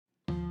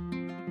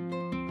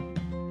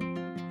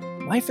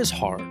life is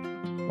hard.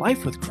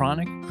 Life with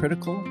chronic,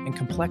 critical, and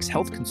complex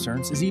health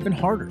concerns is even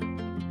harder.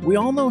 We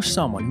all know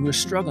someone who is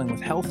struggling with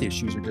health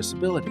issues or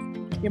disability.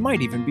 It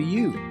might even be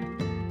you.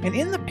 And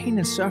in the pain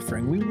and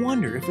suffering, we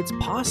wonder if it's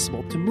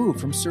possible to move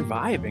from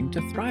surviving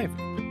to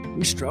thriving.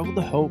 We struggle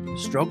to hope,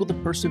 struggle to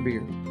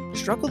persevere,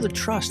 struggle to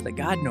trust that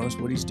God knows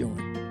what He's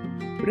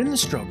doing. But in the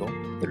struggle,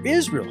 there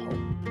is real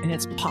hope, and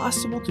it's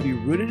possible to be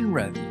rooted and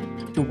ready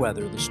to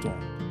weather the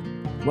storm.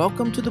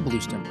 Welcome to the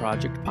Bluestem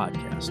Project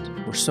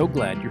podcast. We're so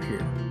glad you're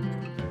here.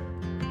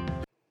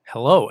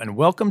 Hello, and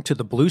welcome to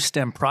the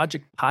Bluestem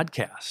Project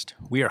podcast.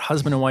 We are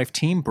husband and wife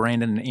team,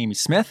 Brandon and Amy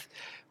Smith.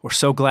 We're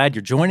so glad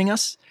you're joining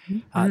us.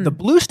 The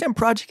Bluestem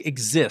Project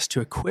exists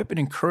to equip and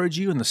encourage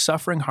you in the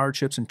suffering,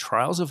 hardships, and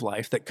trials of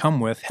life that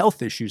come with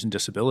health issues and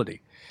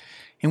disability.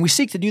 And we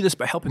seek to do this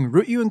by helping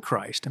root you in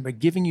Christ and by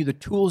giving you the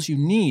tools you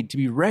need to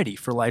be ready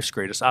for life's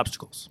greatest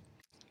obstacles.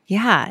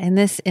 Yeah, in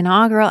this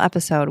inaugural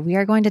episode, we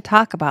are going to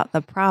talk about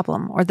the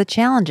problem or the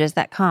challenges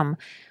that come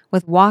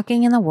with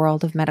walking in the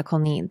world of medical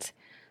needs,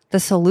 the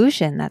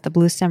solution that the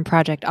Bluestem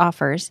Project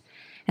offers,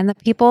 and the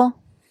people,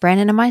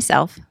 Brandon and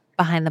myself,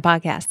 behind the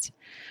podcast.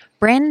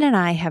 Brandon and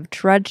I have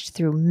trudged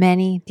through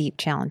many deep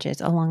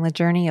challenges along the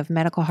journey of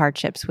medical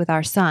hardships with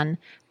our son,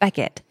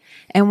 Beckett.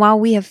 And while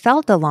we have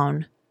felt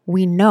alone,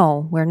 we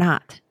know we're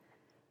not.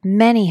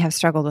 Many have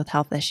struggled with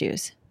health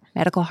issues,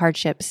 medical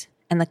hardships,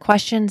 and the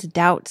questions,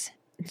 doubts,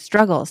 and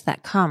struggles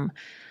that come.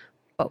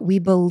 But we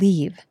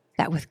believe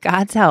that with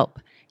God's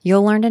help,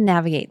 you'll learn to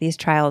navigate these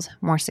trials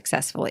more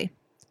successfully.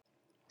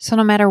 So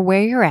no matter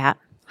where you're at,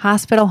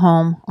 hospital,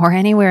 home, or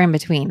anywhere in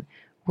between,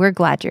 we're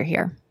glad you're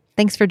here.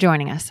 Thanks for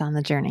joining us on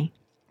the journey.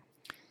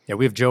 Yeah,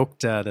 we've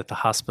joked that the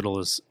hospital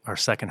is our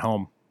second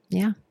home.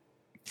 Yeah,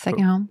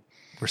 second home.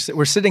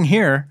 We're sitting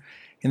here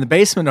in the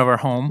basement of our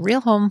home. Real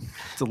home.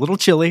 It's a little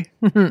chilly.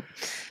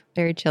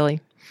 Very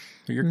chilly.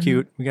 But you're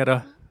cute. We got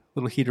a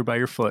little heater by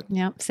your foot.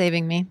 Yep,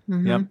 saving me.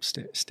 Yep,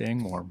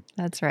 staying warm.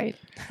 That's right.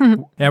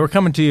 Yeah, we're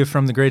coming to you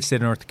from the great state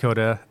of North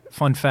Dakota.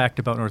 Fun fact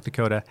about North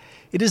Dakota,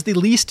 it is the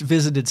least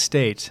visited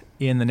state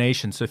in the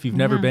nation. So if you've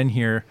never been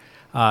here,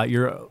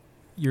 you're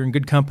in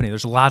good company.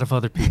 There's a lot of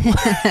other people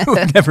who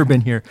have never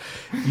been here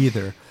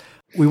either.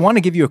 We want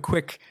to give you a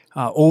quick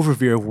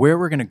overview of where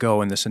we're going to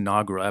go in this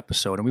inaugural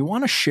episode. And we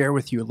want to share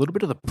with you a little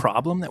bit of the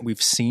problem that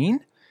we've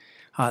seen,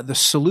 the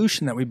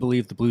solution that we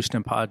believe the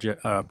Bluestem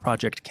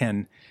Project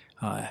can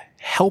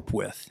help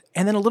with,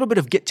 and then a little bit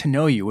of get to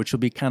know you, which will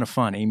be kind of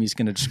fun. Amy's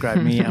going to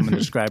describe me. I'm going to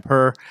describe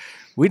her.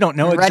 We don't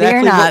know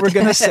exactly what we're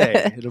going to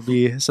say.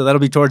 That'll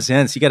be towards the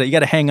end. So you got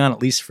to hang on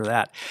at least for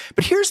that.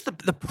 But here's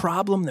the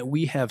problem that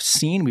we have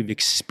seen. We've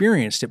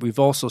experienced it. We've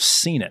also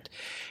seen it.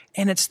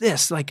 And it's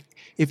this, like,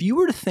 if you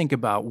were to think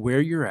about where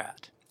you're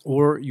at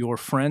or your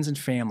friends and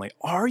family,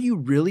 are you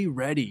really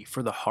ready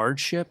for the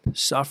hardship,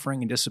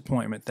 suffering, and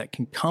disappointment that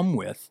can come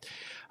with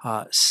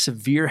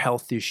severe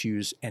health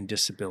issues and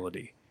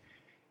disability?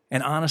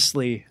 And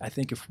honestly, I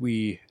think if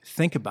we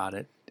think about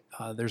it,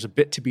 there's a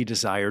bit to be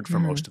desired for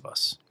most of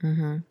us.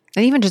 Mm-hmm.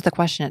 And even just the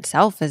question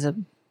itself is a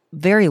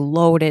very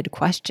loaded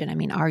question. I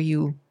mean, are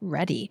you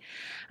ready?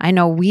 I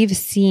know we've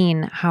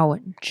seen how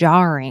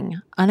jarring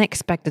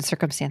unexpected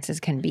circumstances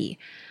can be.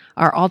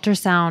 Our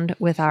ultrasound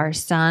with our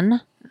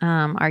son,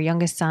 our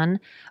youngest son,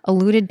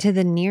 alluded to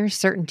the near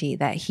certainty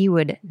that he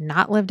would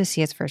not live to see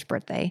his first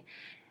birthday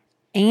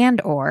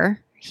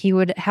or he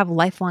would have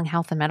lifelong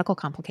health and medical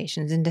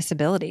complications and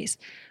disabilities.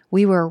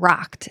 We were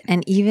rocked.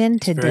 And even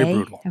today, very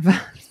brutal.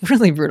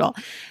 Really brutal.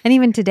 And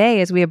even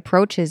today, as we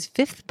approach his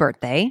 5th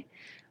birthday,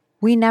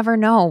 we never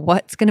know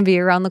what's going to be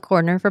around the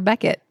corner for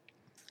Beckett.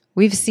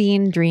 We've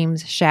seen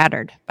dreams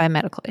shattered by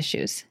medical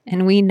issues.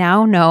 And we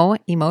now know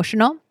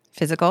emotional,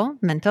 physical,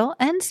 mental,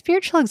 and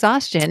spiritual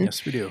exhaustion.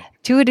 Yes, we do.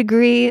 To a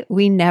degree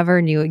we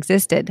never knew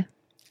existed.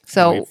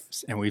 So,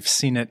 and we've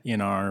seen it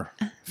in our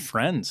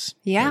friends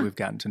that we've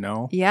gotten to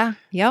know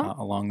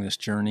along this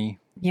journey.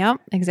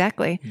 Yep,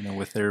 exactly.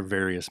 With their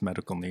various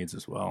medical needs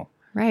as well.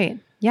 Right.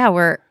 Yeah,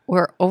 we're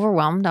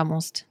overwhelmed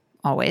almost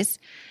always.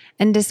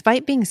 And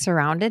despite being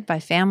surrounded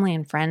by family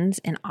and friends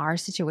in our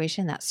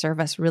situation that serve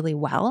us really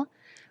well,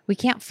 we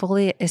can't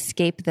fully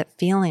escape that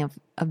feeling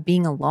of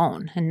being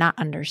alone and not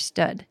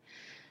understood.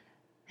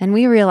 And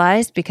we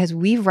realized, because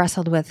we've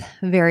wrestled with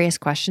various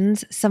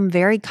questions, some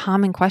very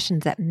common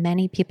questions that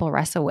many people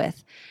wrestle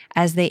with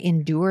as they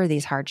endure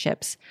these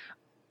hardships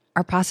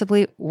are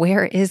possibly,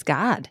 where is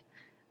God?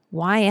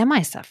 Why am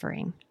I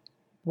suffering?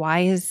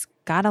 Why is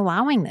God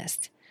allowing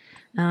this?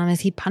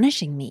 Is He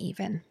punishing me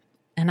even?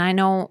 And I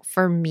know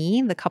for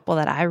me, the couple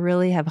that I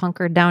really have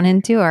hunkered down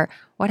into are,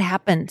 what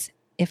happens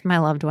if my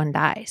loved one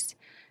dies?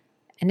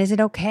 And is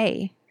it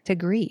okay to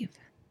grieve?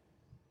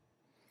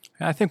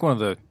 I think one of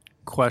the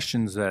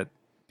questions that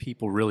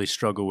people really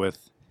struggle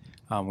with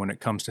when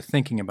it comes to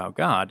thinking about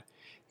God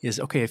is,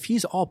 okay, if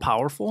He's all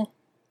powerful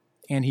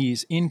and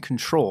He's in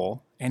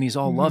control and He's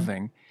all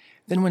loving,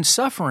 then when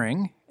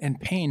suffering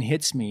and pain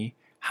hits me,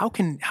 how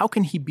can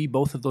He be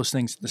both of those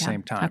things at the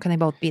same time? How can they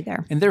both be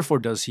there? And therefore,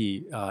 does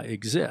He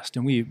exist?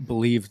 And we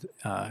believe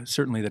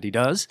certainly that He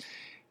does.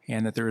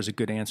 and that there is a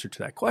good answer to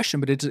that question,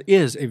 but it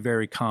is a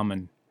very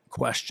common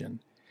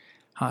question.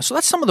 So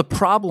that's some of the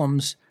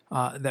problems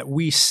that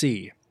we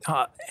see.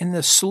 And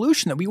the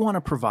solution that we want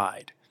to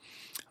provide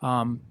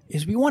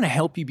is we want to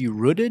help you be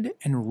rooted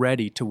and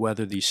ready to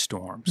weather these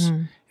storms.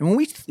 And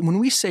when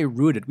we say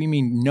rooted, we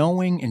mean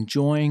knowing,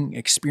 enjoying,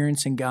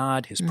 experiencing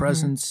God, His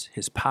presence,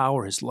 His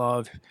power, His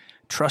love,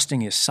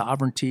 trusting His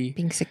sovereignty.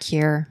 Being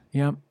secure.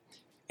 Yeah.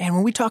 And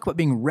when we talk about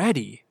being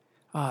ready,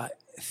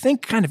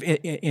 think kind of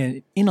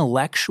in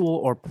intellectual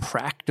or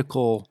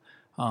practical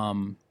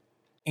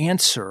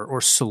answer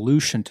or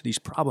solution to these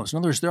problems. In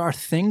other words, there are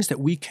things that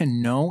we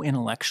can know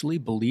intellectually,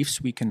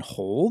 beliefs we can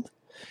hold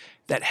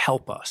that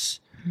help us.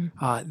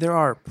 There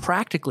are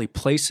practically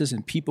places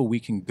and people we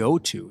can go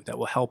to that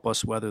will help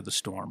us weather the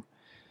storm.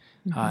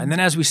 And then,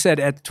 as we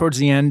said, towards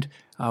the end,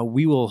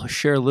 we will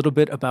share a little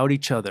bit about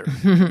each other.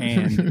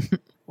 And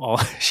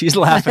she's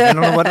laughing. I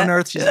don't know what on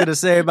earth she's going to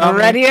say about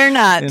Ready me. or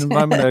not. And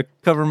I'm going to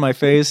cover my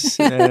face,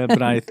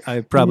 but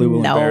I probably will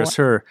embarrass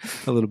her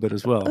a little bit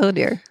as well. Oh,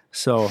 dear.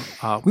 So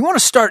we want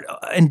to start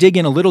and dig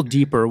in a little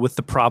deeper with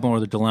the problem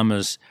or the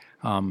dilemmas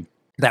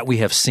that we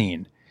have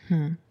seen.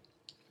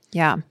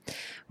 Yeah.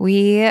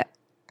 We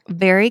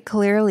very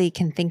clearly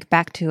can think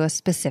back to a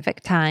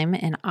specific time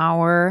in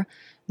our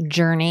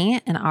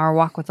journey and our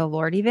walk with the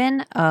Lord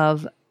even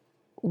of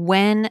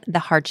when the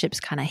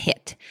hardships kind of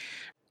hit.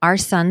 Our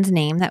son's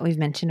name that we've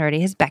mentioned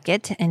already is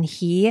Beckett, and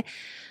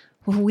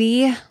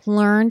we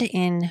learned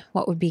in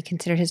what would be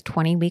considered his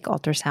 20-week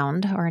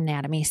ultrasound or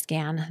anatomy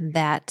scan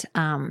that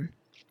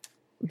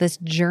this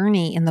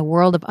journey in the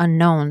world of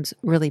unknowns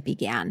really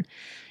began.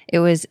 It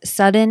was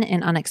sudden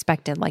and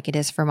unexpected, like it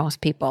is for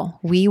most people.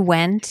 We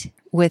went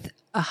with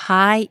a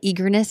high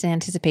eagerness and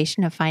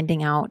anticipation of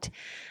finding out,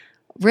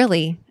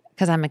 really,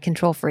 because I'm a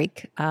control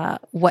freak,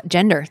 what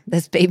gender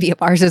this baby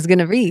of ours is going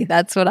to be.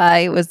 That's what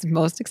I was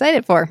most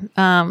excited for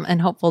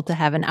and hopeful to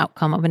have an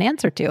outcome of an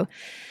answer to.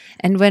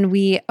 And when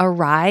we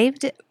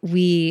arrived,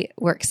 we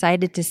were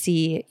excited to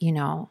see,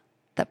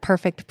 the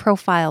perfect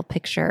profile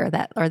picture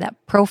that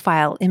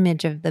profile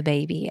image of the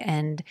baby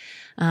and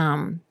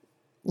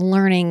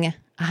learning,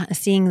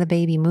 seeing the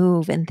baby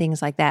move and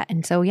things like that.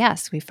 And so,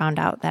 yes, we found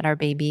out that our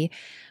baby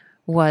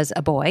was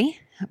a boy,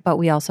 but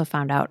we also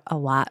found out a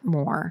lot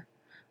more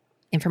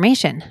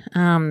information.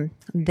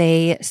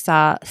 They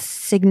saw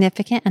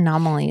significant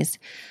anomalies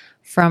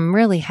from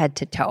really head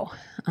to toe.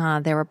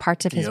 There were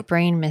parts of his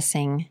brain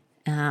missing.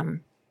 The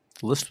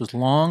list was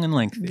long and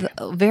lengthy.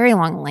 Very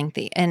long and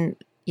lengthy. And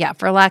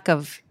for lack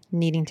of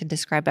needing to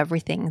describe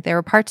everything, there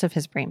were parts of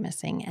his brain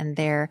missing, and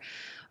there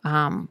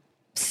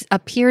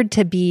appeared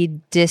to be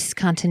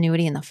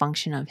discontinuity in the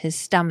function of his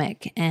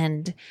stomach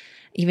and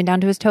even down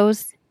to his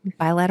toes,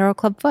 bilateral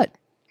club foot.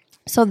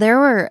 So there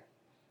were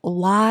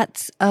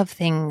lots of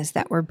things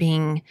that were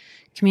being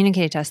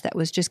communicated to us that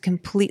was just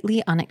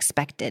completely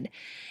unexpected.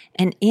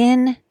 And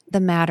in the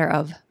matter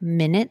of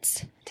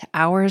minutes to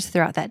hours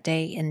throughout that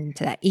day and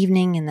to that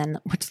evening, and then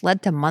which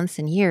led to months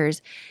and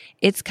years,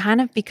 it's kind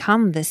of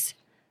become this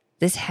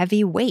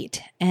heavy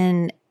weight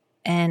and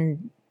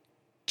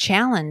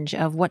challenge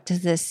of what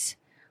does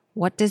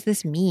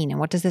this mean and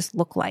what does this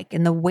look like?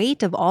 And the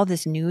weight of all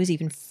this news,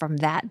 even from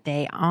that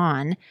day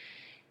on,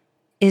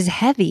 is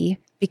heavy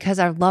because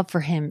our love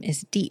for him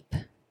is deep.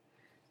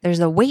 There's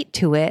a weight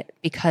to it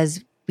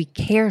because we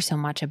care so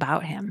much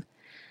about him.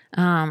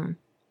 And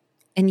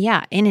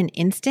in an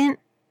instant,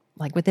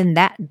 like within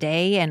that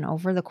day and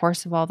over the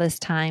course of all this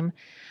time,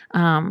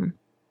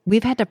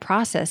 we've had to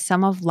process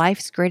some of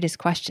life's greatest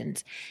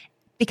questions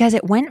because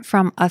it went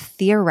from a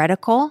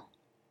theoretical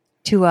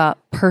to a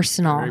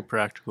personal, very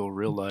practical,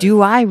 real life.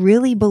 Do I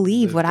really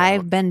believe what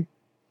I've been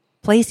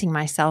placing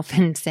myself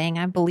in saying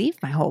I believe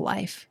my whole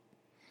life?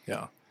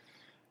 Yeah.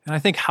 And I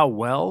think how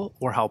well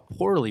or how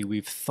poorly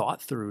we've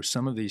thought through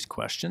some of these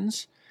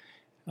questions,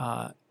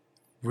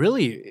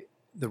 really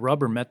the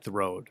rubber met the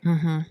road.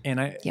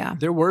 And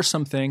there were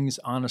some things,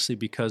 honestly,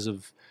 because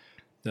of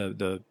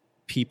the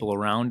people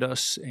around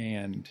us,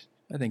 and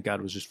I think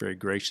God was just very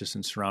gracious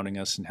in surrounding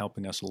us and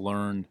helping us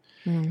learn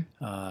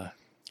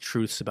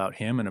truths about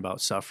him and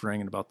about suffering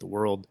and about the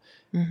world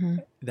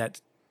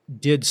that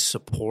did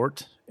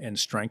support and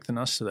strengthen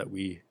us so that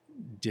we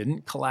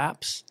didn't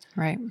collapse.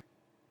 Right.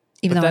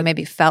 Even though we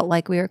maybe felt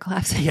like we were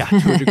collapsing. Yeah,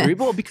 to a degree.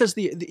 Well, because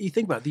you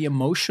think about it, the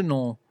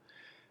emotional,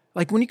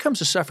 like when it comes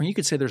to suffering, you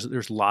could say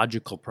there's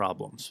logical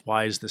problems.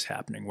 Why is this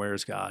happening? Where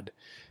is God?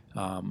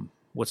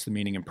 What's the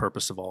meaning and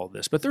purpose of all of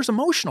this? But there's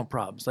emotional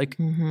problems. Like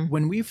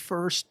when we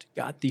first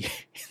got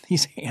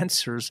these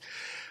answers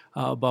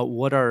about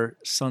what our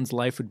son's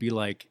life would be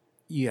like,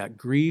 you got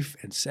grief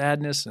and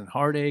sadness and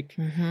heartache.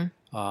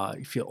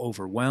 You feel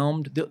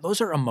overwhelmed.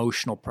 Those are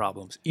emotional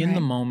problems. In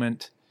the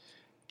moment,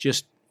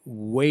 just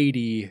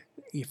weighty.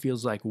 It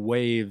feels like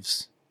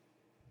waves,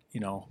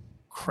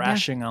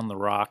 crashing on the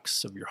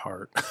rocks of your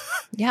heart.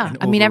 Yeah.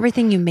 I mean,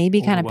 everything you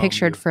maybe kind of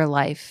pictured for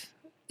life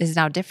is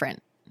now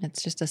different.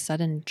 It's just a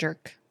sudden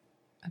jerk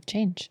of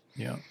change.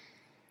 Yeah.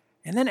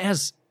 And then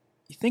as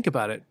you think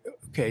about it,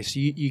 okay, so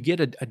you get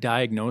a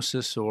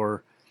diagnosis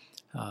or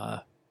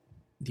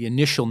the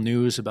initial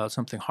news about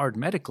something hard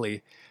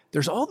medically,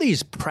 there's all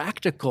these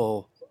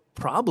practical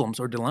problems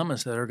or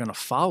dilemmas that are going to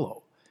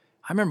follow.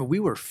 I remember we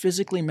were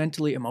physically,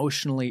 mentally,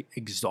 emotionally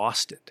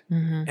exhausted.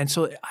 And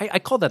so I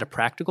call that a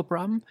practical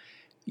problem.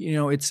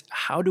 It's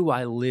how do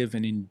I live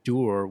and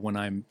endure when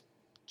I'm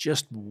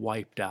just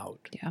wiped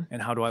out? Yeah.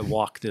 And how do I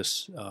walk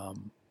this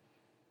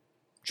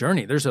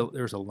journey? There's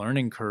a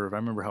learning curve. I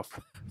remember how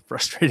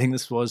frustrating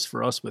this was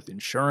for us with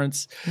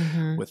insurance,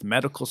 with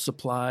medical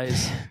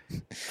supplies.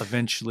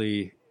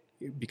 Eventually,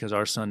 because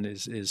our son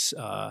is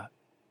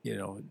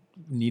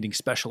needing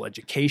special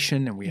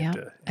education, and we have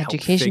to help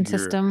education figure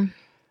system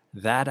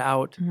that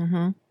out.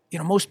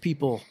 Most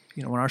people,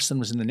 when our son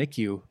was in the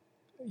NICU,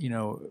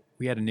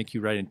 we had a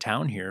NICU right in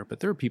town here, but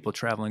there are people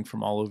traveling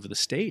from all over the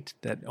state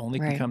that only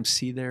can come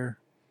see their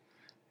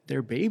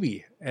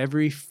baby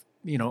every,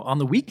 on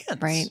the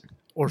weekends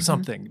or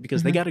something,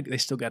 because they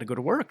still got to go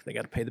to work. They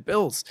got to pay the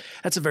bills.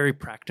 That's a very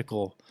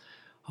practical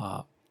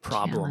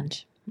problem.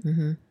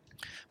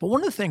 But one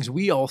of the things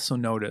we also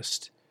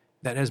noticed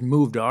that has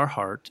moved our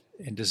heart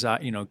and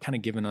kind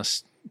of given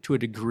us, to a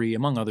degree,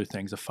 among other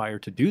things, a fire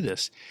to do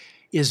this,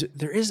 is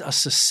there is a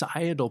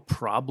societal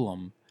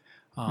problem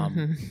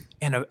and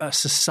a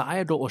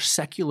societal or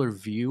secular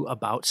view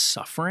about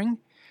suffering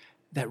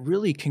that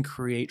really can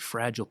create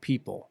fragile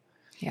people.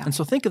 Yeah. And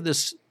so think of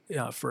this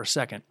for a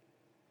second.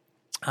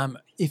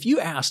 If you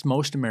asked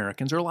most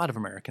Americans, or a lot of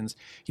Americans,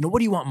 what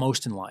do you want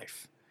most in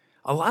life?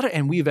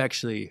 And we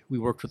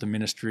worked with a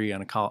ministry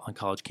on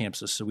college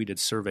campuses, so we did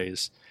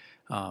surveys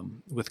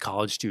with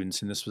college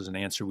students, and this was an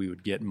answer we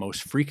would get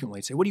most frequently.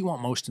 Say, what do you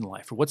want most in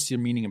life? Or what's the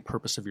meaning and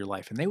purpose of your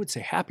life? And they would say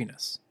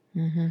happiness.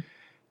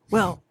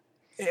 Well,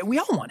 we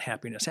all want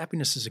happiness.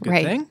 Happiness is a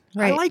good thing.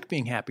 I like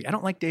being happy. I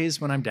don't like days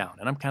when I'm down,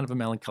 and I'm kind of a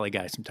melancholy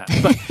guy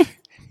sometimes. But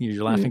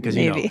you're laughing because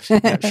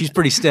she's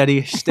pretty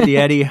steady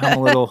Eddie. I'm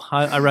a little.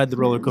 I ride the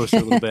roller coaster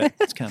a little bit.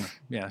 It's kind of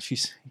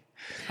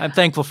I'm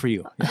thankful for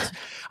you. Yes.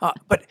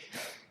 But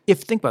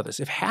think about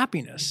this, if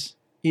happiness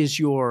is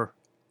your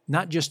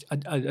not just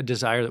a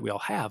desire that we all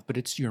have, but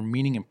it's your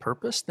meaning and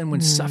purpose, then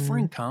when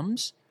suffering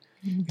comes,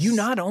 you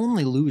not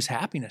only lose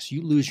happiness,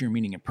 you lose your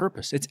meaning and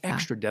purpose. It's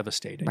extra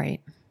devastating.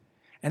 Right.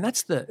 And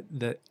that's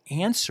the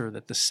answer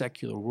that the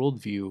secular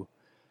worldview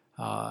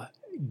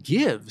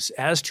gives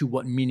as to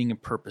what meaning and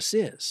purpose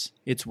is.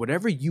 It's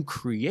whatever you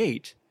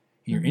create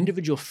in your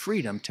individual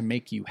freedom to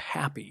make you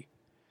happy.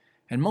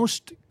 And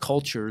most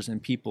cultures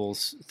and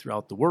peoples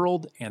throughout the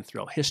world and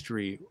throughout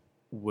history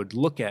would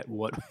look at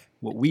what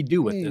we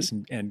do with this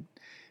and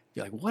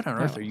be like, what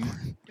on earth are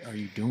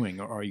you doing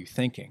or are you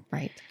thinking?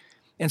 Right.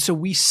 And so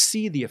we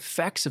see the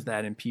effects of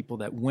that in people,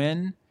 that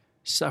when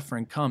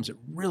suffering comes, it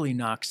really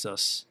knocks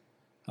us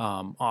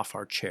off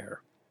our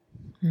chair.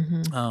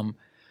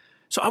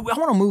 So I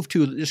want to move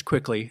to, just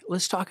quickly,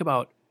 let's talk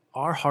about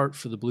our heart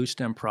for the Blue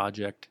Stem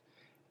Project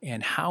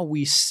and how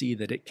we see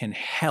that it can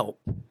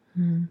help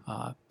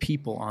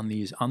people on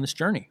this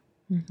journey.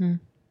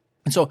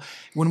 And so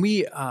when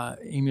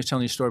Amy was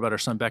telling you a story about our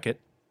son Beckett,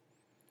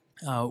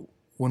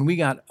 when we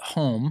got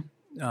home,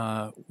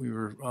 we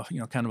were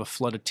kind of a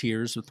flood of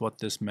tears with what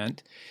this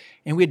meant,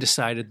 and we had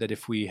decided that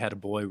if we had a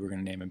boy, we were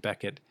going to name him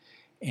Beckett.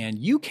 And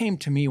you came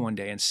to me one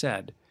day and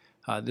said,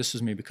 this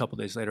was maybe a couple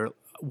days later,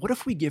 what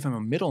if we give him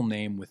a middle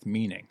name with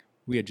meaning?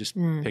 We had just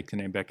picked the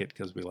name Beckett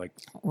because we like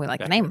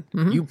the name.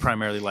 You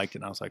primarily liked it,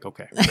 and I was like,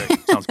 okay,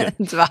 great, sounds good.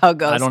 That's about how it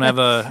goes. I don't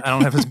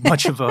have as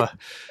much of a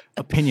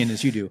opinion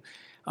as you do.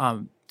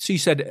 So you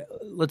said,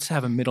 let's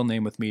have a middle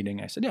name with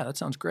meaning. I said, yeah, that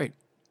sounds great.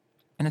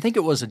 And I think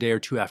it was a day or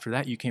two after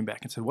that, you came back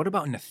and said, what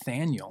about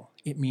Nathaniel?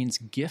 It means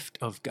gift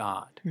of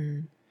God.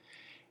 And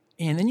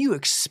then you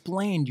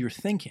explained your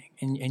thinking,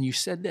 and you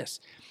said this,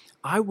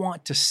 I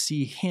want to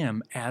see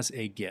him as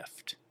a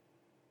gift.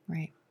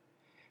 Right.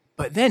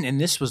 But then,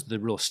 and this was the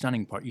real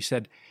stunning part, you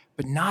said,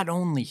 but not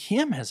only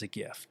him as a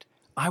gift,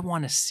 I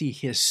want to see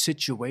his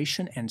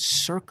situation and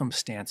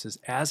circumstances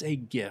as a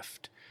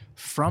gift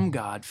from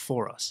God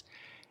for us.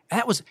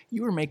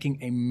 You were making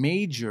a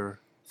major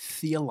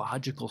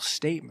theological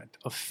statement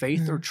of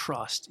faith or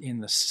trust in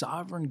the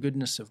sovereign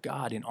goodness of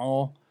God in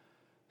all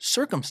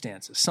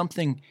circumstances,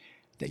 something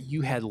that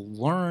you had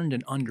learned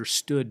and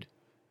understood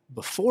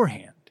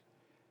beforehand.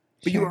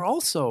 But you were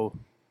also,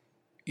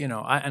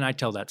 I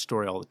tell that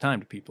story all the time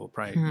to people.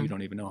 Probably you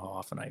don't even know how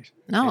often I.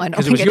 No, I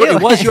don't because think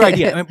it was your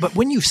idea. But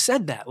when you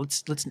said that,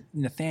 let's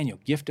Nathaniel,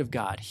 gift of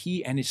God,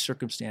 he and his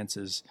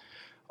circumstances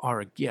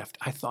are a gift.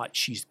 I thought,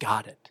 she's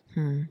got it.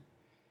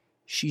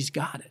 She's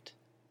got it.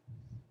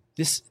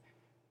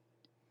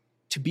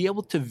 To be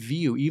able to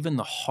view even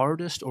the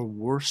hardest or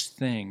worst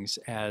things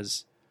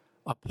as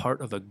a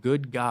part of a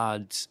good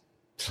God's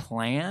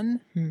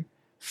plan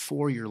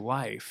for your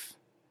life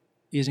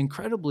is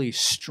incredibly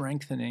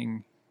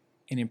strengthening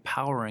and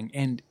empowering,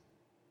 and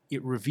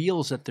it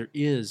reveals that there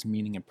is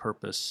meaning and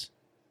purpose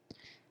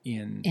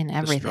in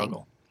everything. The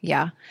struggle.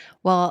 Yeah.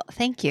 Well,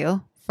 thank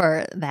you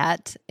for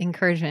that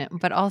encouragement,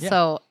 but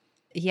also,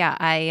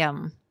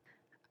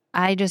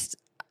 I just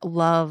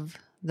love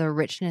the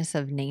richness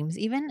of names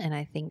even, and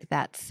I think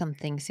that's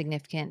something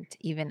significant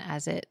even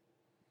as it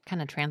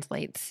kind of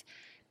translates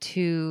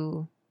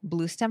to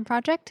Bluestem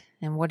Project.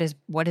 And what is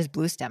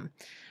Bluestem?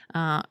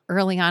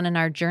 Early on in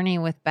our journey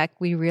with Beck,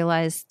 we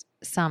realized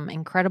some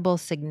incredible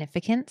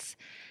significance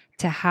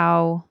to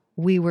how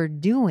we were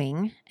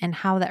doing and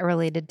how that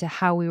related to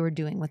how we were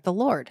doing with the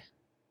Lord.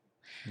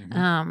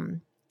 Mm-hmm.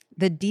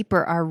 The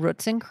deeper our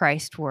roots in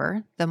Christ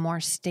were, the more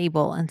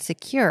stable and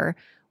secure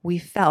we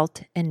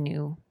felt and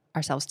knew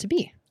ourselves to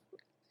be.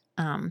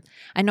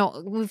 I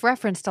know we've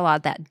referenced a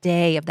lot that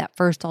day of that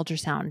first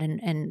ultrasound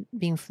and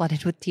being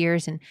flooded with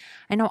tears. And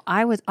I know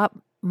I was up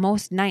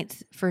most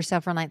nights for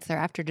several nights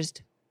thereafter,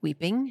 just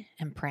weeping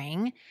and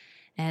praying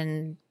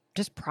and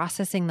just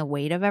processing the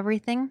weight of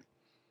everything.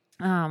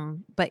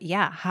 But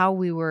yeah, how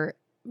we were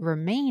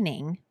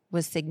remaining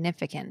was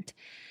significant.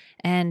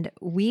 And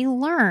we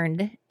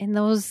learned in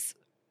those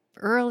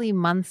early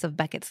months of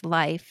Beckett's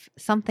life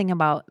something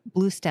about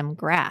bluestem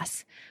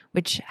grass,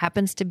 which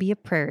happens to be a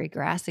prairie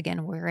grass.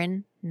 Again, we're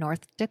in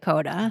North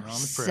Dakota,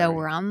 so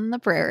we're on the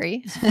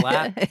prairie. It's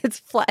flat. It's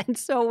flat and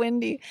so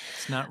windy.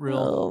 It's not real.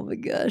 Oh my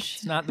gosh.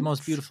 It's not the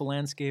most beautiful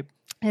landscape.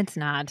 It's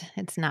not.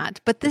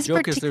 But this the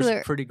joke particular... is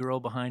there's a pretty girl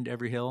behind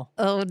every hill.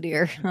 Oh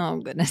dear. Oh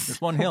goodness. There's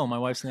one hill. My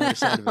wife's on the other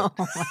side of it.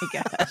 Oh my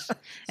gosh.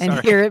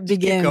 And here it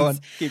begins.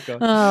 Keep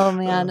going. Oh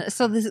man.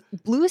 So this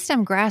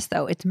bluestem grass,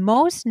 though, it's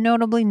most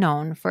notably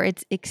known for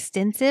its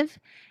extensive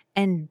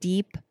and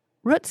deep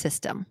root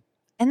system.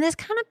 And this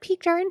kind of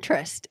piqued our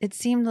interest. It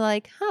seemed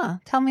like,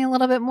 tell me a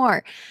little bit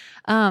more.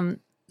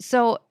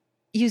 So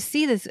you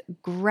see this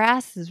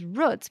grass's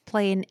roots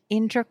play an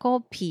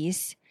integral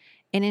piece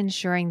in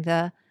ensuring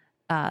the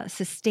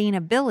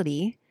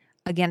sustainability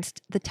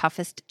against the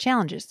toughest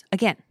challenges.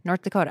 Again,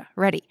 North Dakota,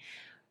 ready.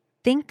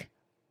 Think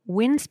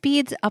wind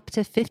speeds up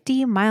to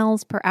 50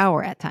 miles per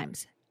hour at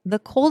times. The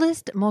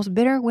coldest, most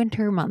bitter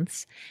winter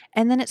months,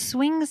 and then it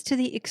swings to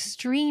the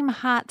extreme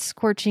hot,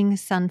 scorching,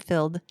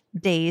 sun-filled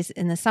days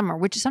in the summer,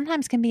 which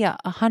sometimes can be a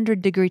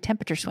 100-degree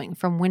temperature swing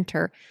from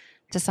winter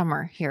to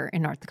summer here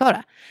in North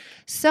Dakota.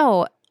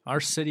 So our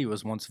city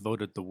was once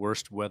voted the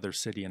worst weather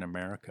city in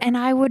America. And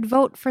I would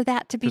vote for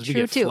that to be true, we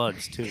get too.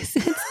 Floods, too. It's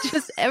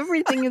just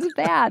everything is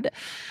bad.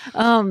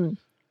 And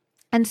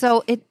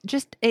so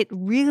it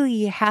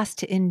really has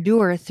to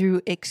endure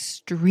through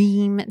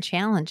extreme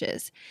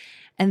challenges.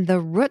 And the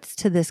roots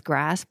to this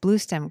grass,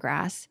 bluestem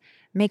grass,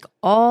 make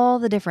all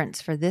the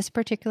difference for this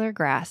particular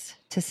grass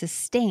to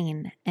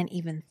sustain and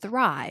even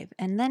thrive.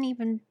 And then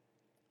even,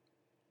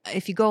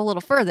 if you go a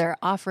little further,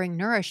 offering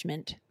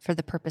nourishment for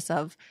the purpose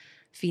of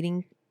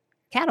feeding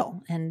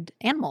cattle and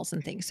animals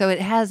and things. So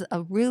it has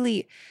a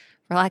really,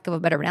 for lack of a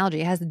better analogy,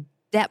 it has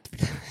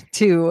depth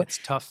to... It's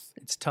tough.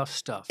 It's tough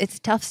stuff. It's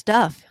tough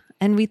stuff.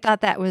 And we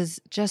thought that was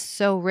just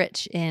so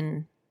rich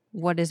in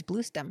what is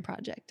Bluestem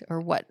Project,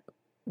 or what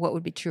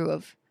would be true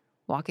of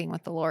walking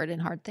with the Lord in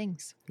hard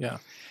things. Yeah.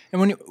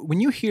 And when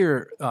you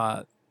hear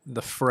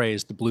the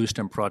phrase, the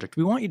Bluestem Project,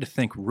 we want you to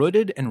think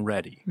rooted and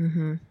ready.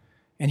 Mm-hmm.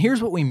 And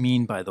here's what we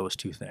mean by those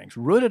two things.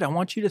 Rooted, I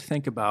want you to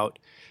think about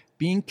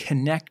being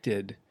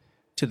connected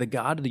to the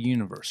God of the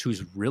universe,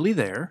 who's really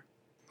there,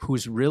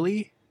 who's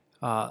really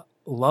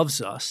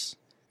loves us,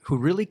 who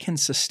really can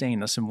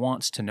sustain us and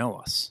wants to know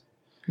us.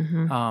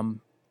 Mm-hmm.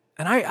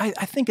 And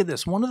I think of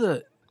this.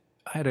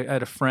 I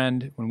had a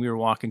friend when we were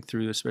walking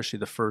through, especially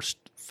the first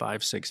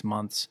 5-6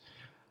 months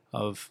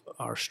of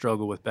our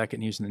struggle with Beckett,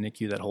 and he was in the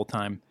NICU that whole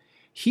time.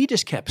 He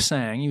just kept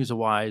saying, he was a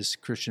wise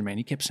Christian man,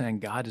 he kept saying,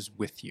 God is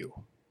with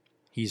you.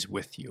 He's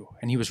with you.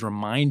 And he was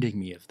reminding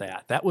me of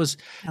that. There's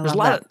a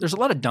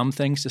lot of dumb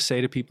things to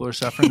say to people who are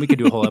suffering. We could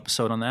do a whole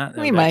episode on that.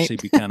 We might. Actually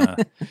be kind of,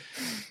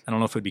 I don't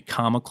know if it would be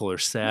comical or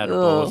sad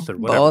or both or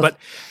whatever. But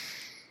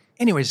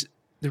anyways,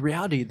 the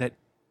reality that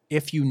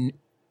if you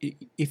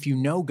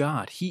know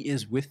God, he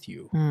is with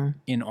you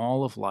in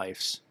all of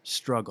life's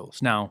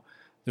struggles. Now,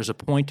 there's a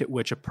point at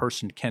which a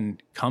person can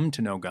come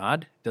to know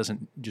God. It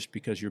doesn't, just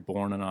because you're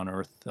born and on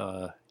earth,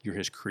 you're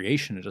his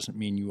creation. It doesn't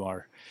mean you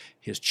are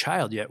his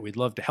child yet. We'd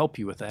love to help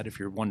you with that. If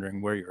you're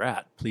wondering where you're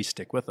at, please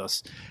stick with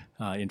us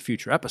in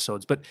future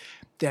episodes. But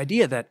the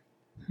idea that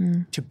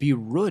to be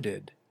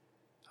rooted,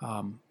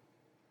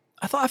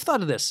 I've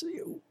thought of this.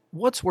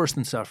 What's worse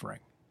than suffering?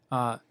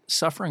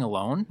 Suffering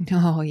alone?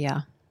 Oh,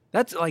 yeah.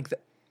 That's like,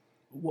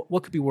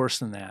 what could be worse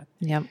than that?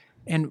 Yep.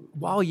 And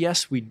while,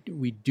 yes, we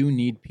do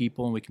need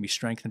people and we can be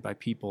strengthened by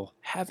people,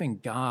 having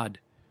God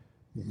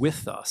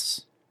with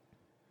us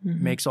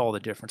makes all the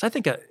difference. I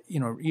think,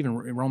 even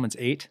in Romans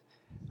 8,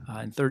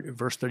 in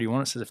verse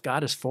 31, it says, if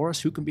God is for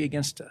us, who can be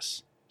against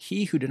us?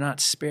 He who did not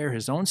spare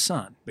his own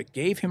son, but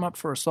gave him up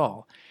for us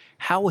all,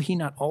 how will he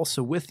not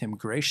also with him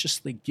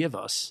graciously give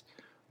us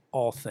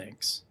all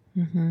things?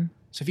 Mm-hmm.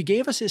 So if he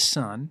gave us his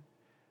son,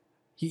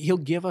 he'll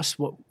give us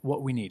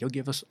what we need. He'll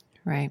give us...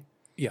 Right.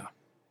 Yeah.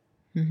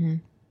 Mm-hmm.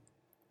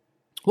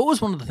 What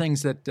was one of the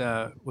things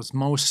that was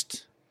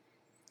most,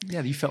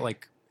 that you felt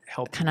like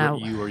helped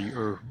root you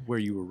or where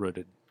you were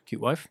rooted?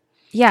 Cute wife?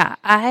 Yeah,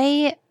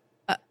 if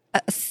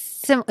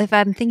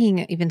I'm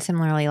thinking even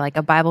similarly, like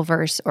a Bible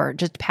verse or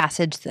just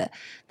passage that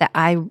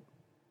I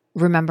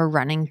remember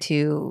running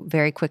to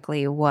very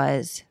quickly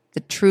was the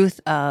truth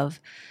of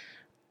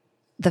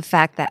the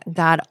fact that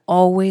God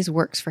always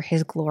works for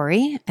his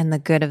glory and the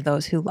good of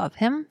those who love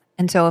him.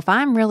 And so if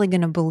I'm really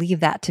going to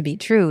believe that to be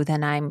true,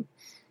 then I'm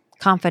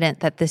confident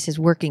that this is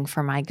working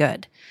for my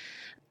good.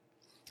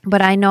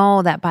 But I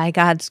know that by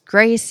God's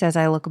grace, as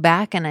I look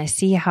back and I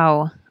see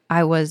how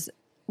I was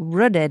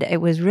rooted, it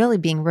was really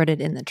being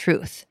rooted in the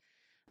truth,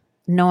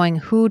 knowing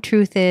who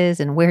truth is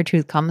and where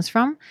truth comes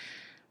from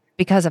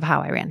because of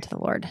how I ran to the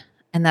Lord.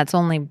 And that's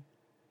only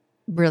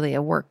really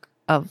a work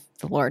of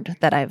the Lord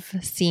that I've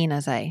seen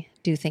as I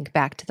do think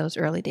back to those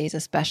early days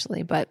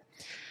especially. But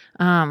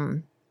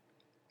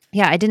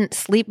I didn't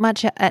sleep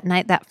much at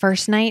night that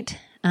first night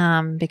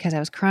because I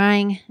was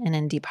crying and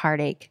in deep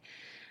heartache.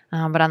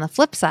 But on the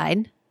flip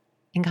side,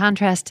 in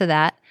contrast to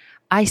that,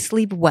 I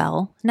sleep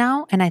well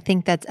now. And I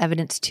think that's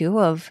evidence too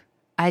of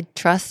I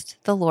trust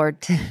the Lord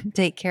to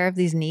take care of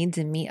these needs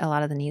and meet a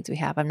lot of the needs we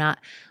have. I'm not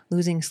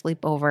losing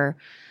sleep over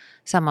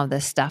some of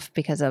this stuff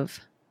because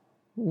of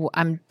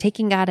I'm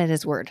taking God at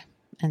his word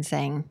and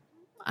saying,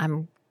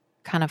 I'm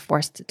kind of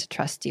forced to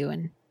trust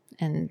you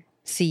and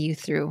see you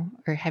through,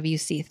 or have you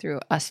see through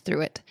us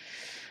through it.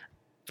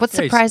 What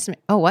surprised me?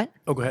 Oh, what?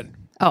 Oh, go ahead.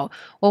 Oh,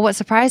 well, what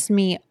surprised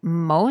me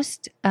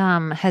most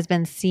has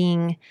been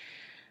seeing,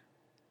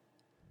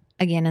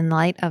 again, in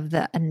light of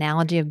the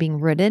analogy of being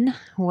rooted,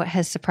 what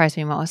has surprised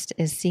me most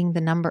is seeing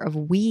the number of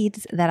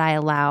weeds that I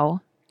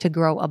allow to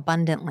grow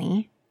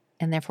abundantly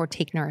and therefore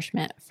take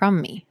nourishment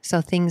from me.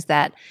 So things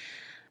that,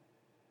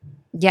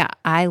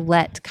 I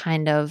let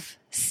kind of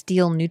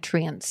steal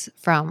nutrients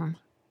from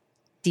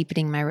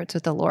deepening my roots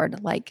with the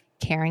Lord, like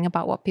caring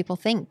about what people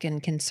think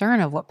and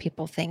concern of what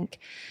people think,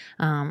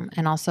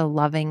 and also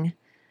loving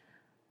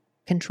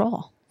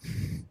control.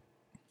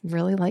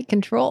 Really like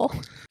control.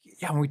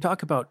 Yeah, when we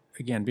talk about,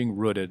 again, being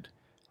rooted,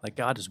 like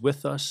God is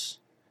with us,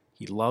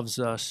 he loves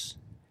us,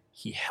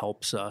 he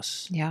helps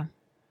us. Yeah.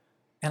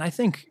 And I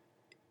think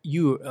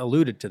you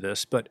alluded to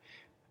this, but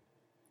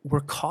we're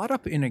caught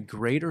up in a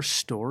greater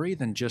story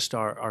than just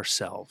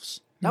ourselves.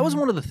 That was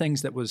one of the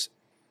things that was,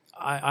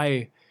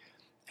 I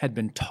had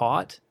been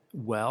taught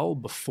well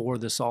before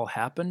this all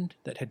happened,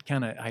 that had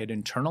I had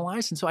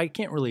internalized. And so I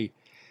can't really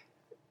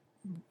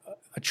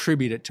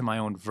attribute it to my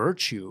own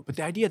virtue, but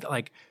the idea that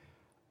like,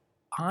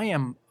 I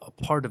am a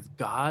part of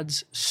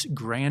God's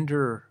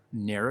grander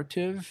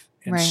narrative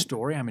and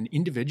story. I'm an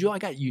individual. I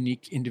got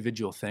unique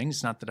individual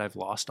things. Not that I've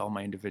lost all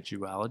my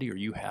individuality, or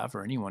you have,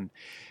 or anyone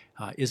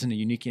isn't a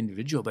unique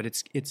individual, but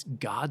it's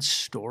God's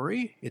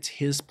story. It's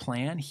his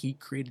plan. He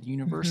created the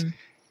universe,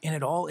 and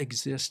it all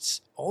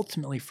exists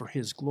ultimately for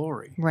his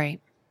glory.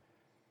 Right.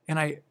 And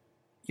I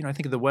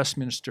think of the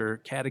Westminster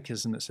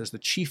Catechism that says the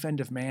chief end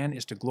of man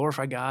is to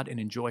glorify God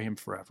and enjoy him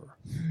forever.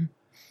 Mm-hmm.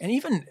 And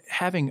even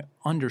having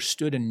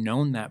understood and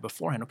known that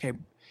beforehand, okay,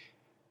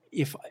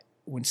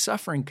 when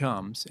suffering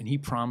comes and he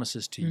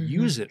promises to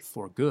use it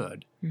for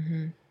good,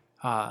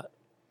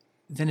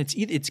 then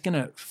it's going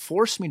to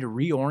force me to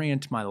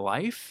reorient my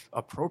life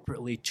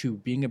appropriately to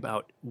being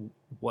about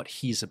what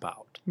he's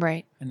about.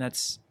 Right. And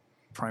that's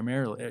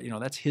primarily,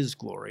 that's his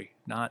glory,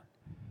 not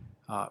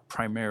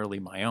primarily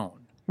my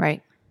own.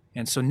 Right.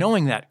 And so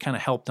knowing that kind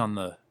of helped on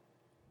the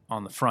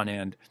front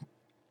end.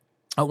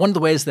 One of the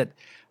ways that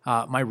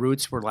my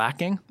roots were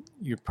lacking,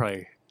 you're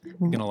probably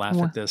going to laugh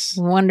at this.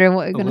 Wondering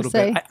what you're going to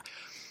say.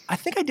 I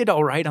think I did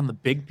all right on the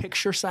big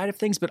picture side of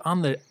things, but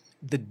on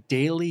the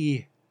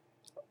daily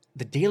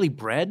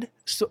bread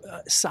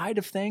side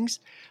of things,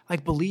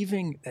 like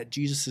believing that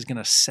Jesus is going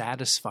to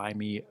satisfy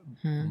me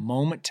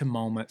moment to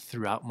moment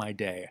throughout my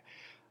day.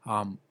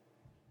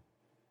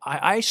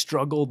 I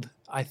struggled,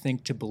 I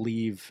think, to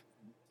believe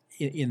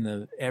in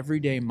the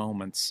everyday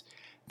moments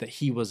that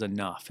he was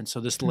enough. And so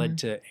this led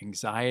to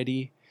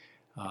anxiety.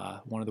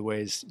 One of the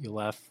ways you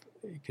laugh,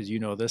 because you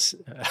know this,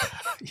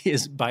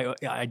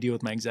 I deal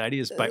with my anxiety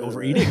is by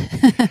overeating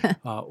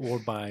or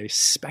by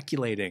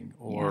speculating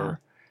or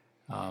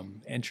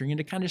entering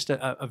into kind of just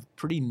a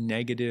pretty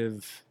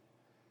negative,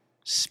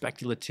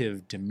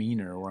 speculative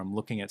demeanor where I'm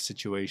looking at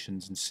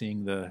situations and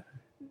seeing the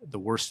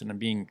worst in them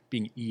being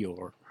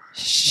Eeyore.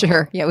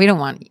 Sure. Yeah, we don't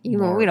want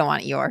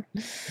Eeyore.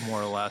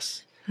 More or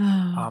less.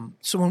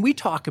 So when we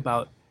talk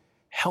about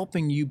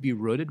helping you be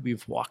rooted,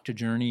 we've walked a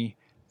journey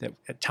that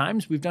at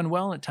times we've done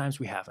well and at times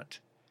we haven't.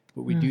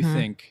 But we do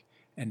think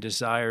and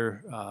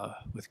desire,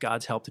 with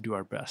God's help, to do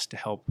our best to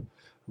help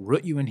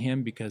root you in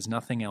him, because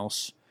nothing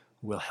else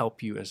will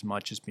help you as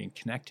much as being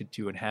connected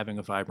to and having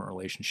a vibrant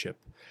relationship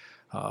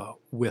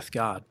with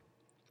God.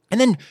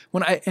 And then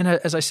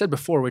as I said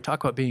before, we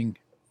talk about being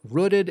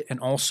rooted and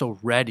also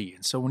ready.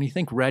 And so when you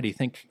think ready,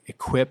 think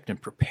equipped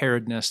and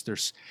preparedness.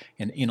 There's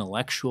an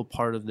intellectual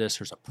part of this.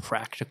 There's a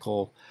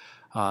practical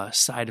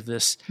side of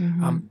this.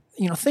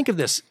 Think of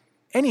this.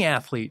 Any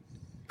athlete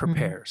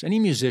prepares. Any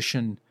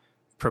musician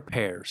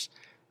prepares.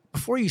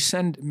 Before you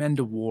send men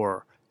to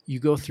war, you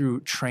go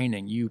through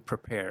training. You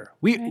prepare.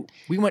 We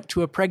went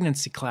to a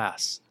pregnancy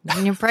class.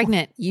 When you're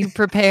pregnant, you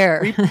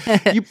prepare.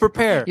 You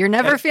prepare. You're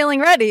never feeling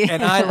ready.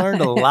 And I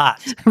learned a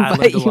lot.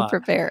 But you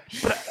prepare.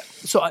 But,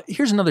 So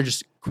here's another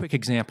just quick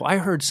example. I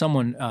heard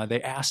someone,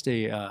 they asked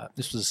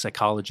this was a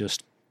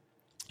psychologist.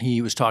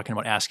 He was talking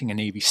about asking a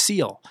Navy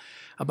SEAL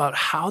about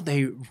how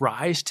they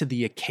rise to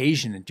the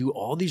occasion and do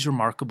all these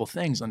remarkable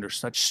things under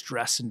such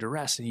stress and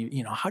duress.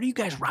 And, how do you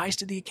guys rise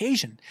to the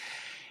occasion?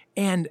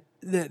 And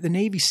the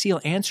Navy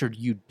SEAL answered,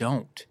 you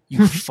don't.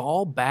 You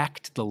fall back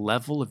to the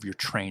level of your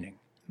training.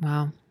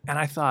 Wow. And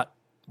I thought,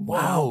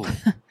 whoa,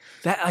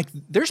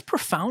 there's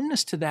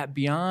profoundness to that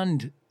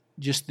beyond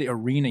just the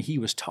arena he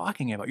was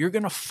talking about. You're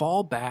going to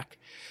fall back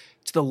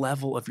to the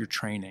level of your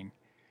training.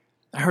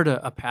 I heard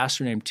a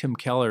pastor named Tim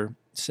Keller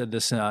said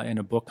this in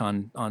a book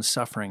on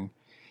suffering.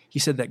 He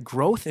said that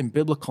growth in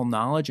biblical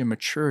knowledge and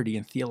maturity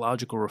in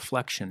theological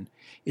reflection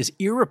is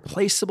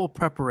irreplaceable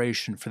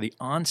preparation for the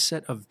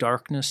onset of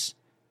darkness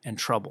and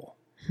trouble.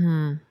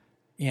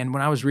 And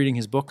when I was reading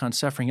his book on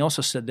suffering, he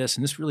also said this,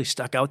 and this really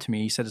stuck out to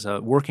me. He said, as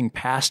a working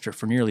pastor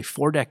for nearly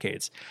 4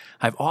 decades,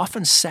 I've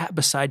often sat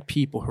beside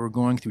people who are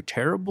going through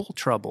terrible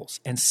troubles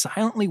and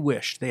silently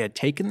wished they had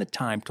taken the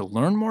time to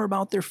learn more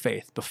about their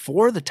faith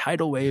before the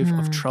tidal wave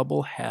of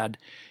trouble had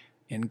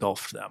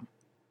engulfed them.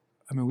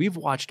 I mean, we've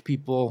watched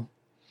people,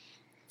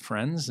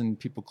 friends and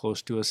people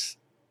close to us,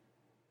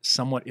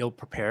 somewhat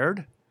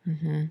ill-prepared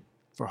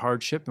for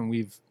hardship, and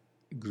we've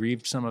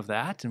grieved some of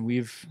that, and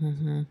we've...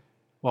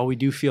 While we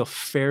do feel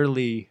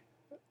fairly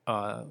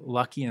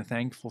lucky and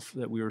thankful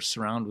that we were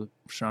surrounded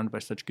by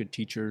such good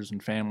teachers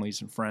and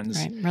families and friends,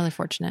 right? Really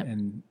fortunate,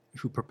 and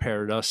who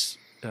prepared us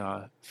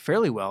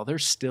fairly well,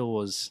 there's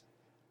still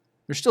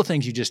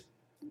things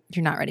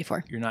you're not ready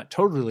for. You're not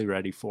totally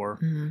ready for,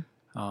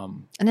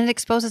 and it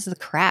exposes the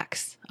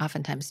cracks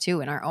oftentimes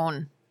too in our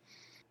own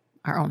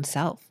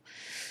self.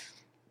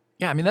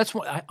 Yeah, I mean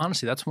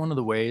honestly that's one of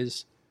the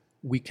ways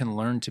we can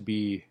learn to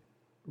be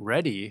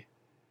ready.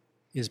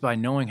 Is by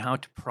knowing how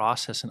to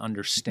process and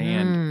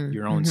understand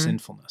your own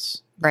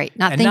sinfulness. Right.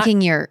 Not thinking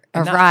you're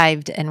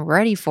arrived and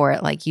ready for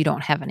it, like you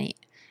won't have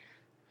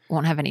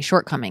any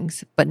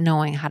shortcomings, but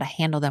knowing how to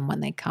handle them when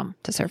they come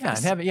to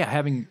surface.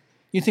 Having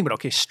you think about,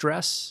 okay,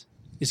 stress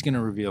is going to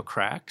reveal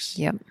cracks.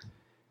 Yep.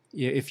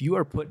 If you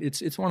are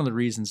it's one of the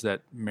reasons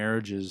that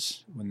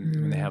marriages,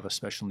 when they have a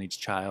special needs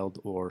child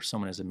or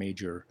someone has a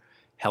major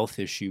health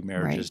issue,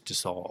 marriages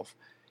dissolve,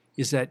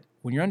 is that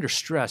when you're under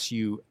stress,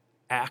 you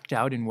act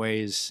out in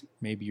ways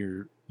maybe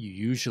you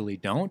usually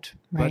don't,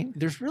 but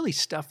there's really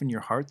stuff in your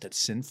heart that's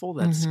sinful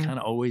that's kind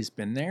of always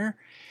been there.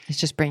 It's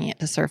just bringing it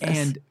to surface.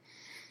 And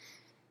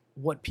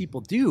what people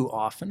do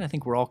often, I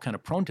think we're all kind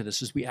of prone to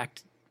this, is we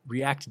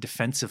react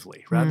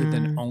defensively rather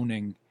than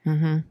owning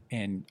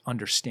and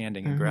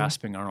understanding and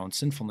grasping our own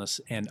sinfulness.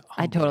 And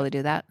I totally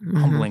do that.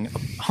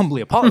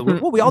 Humbly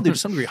apologize. Well, we all do to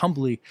some degree.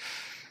 Humbly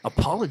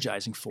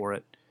apologizing for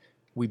it,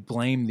 we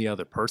blame the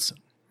other person,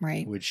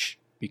 right? Which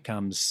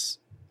becomes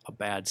a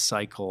bad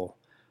cycle.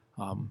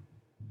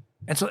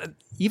 And so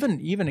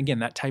even again,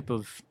 that type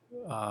of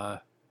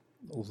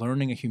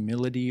learning a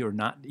humility or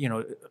not,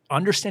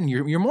 understanding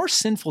you're more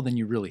sinful than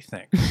you really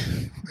think.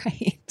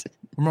 Right.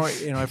 More,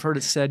 I've heard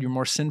it said you're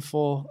more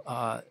sinful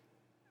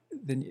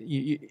than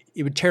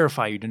it would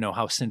terrify you to know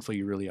how sinful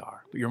you really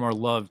are, but you're more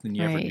loved than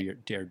you ever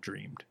dared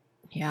dreamed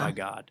by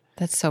God.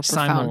 That's so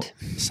profound.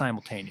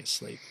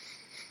 Simultaneously.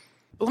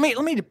 But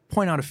let me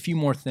point out a few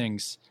more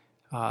things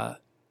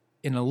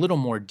in a little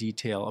more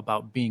detail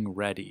about being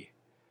ready.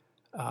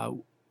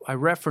 I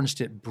referenced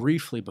it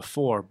briefly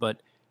before,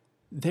 but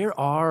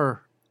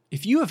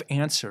if you have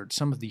answered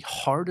some of the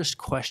hardest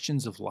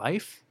questions of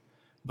life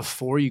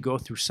before you go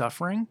through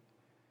suffering,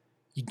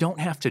 you don't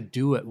have to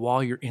do it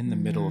while you're in the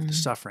middle of the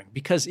suffering.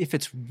 Because if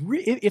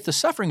the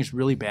suffering is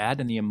really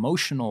bad and the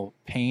emotional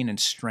pain and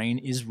strain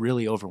is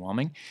really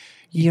overwhelming,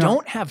 you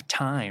don't have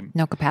time.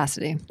 No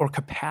capacity. Or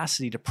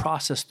capacity to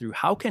process through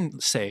how can,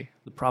 say,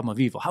 the problem of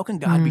evil, how can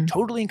God be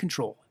totally in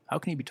control? How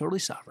can he be totally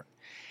sovereign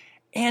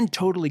and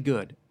totally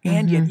good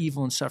and yet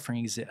evil and suffering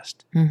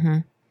exist?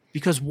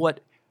 Because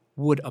what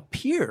would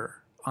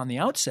appear on the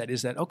outset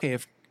is that, okay,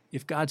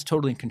 if God's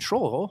totally in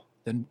control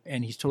then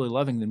and he's totally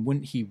loving, then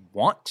wouldn't he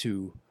want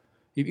to,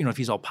 if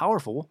he's all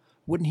powerful,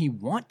 wouldn't he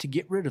want to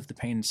get rid of the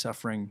pain and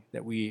suffering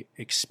that we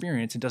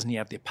experience, and doesn't he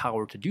have the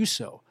power to do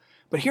so?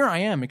 But here I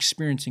am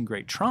experiencing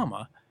great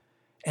trauma,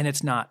 and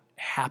it's not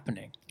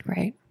happening.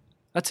 Right.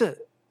 That's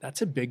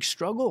a big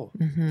struggle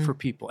for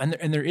people. And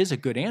there is a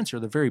good answer.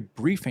 The very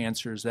brief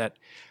answer is that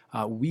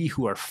we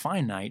who are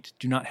finite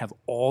do not have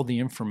all the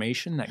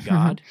information that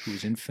God, who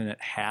is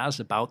infinite, has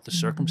about the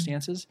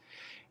circumstances.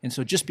 And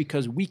so just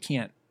because we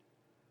can't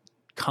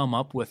come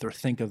up with or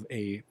think of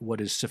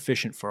what is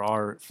sufficient for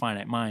our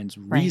finite minds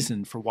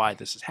reason for why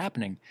this is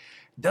happening,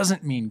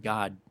 doesn't mean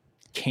God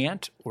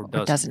can't or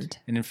doesn't.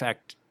 And in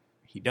fact,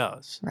 he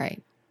does.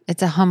 Right.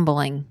 It's a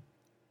humbling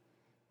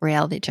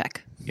reality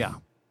check. Yeah.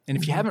 And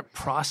if you haven't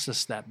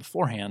processed that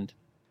beforehand,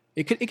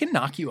 it can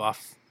knock you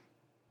off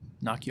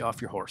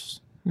your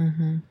horse.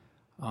 And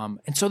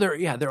so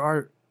there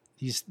are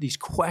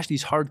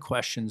these hard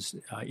questions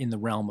in the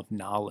realm of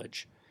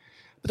knowledge.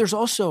 But there's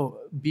also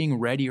being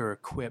ready or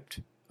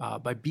equipped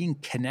by being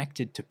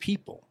connected to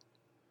people.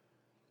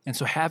 And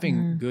so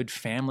having good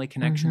family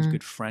connections,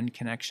 good friend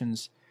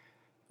connections,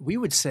 we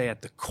would say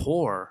at the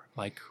core,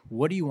 like,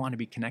 what do you want to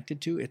be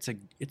connected to? It's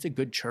a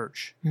good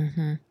church.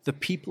 The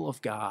people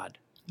of God.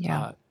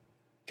 Yeah.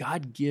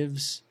 God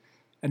gives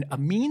a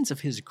means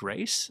of his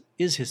grace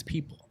is his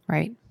people.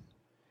 Right.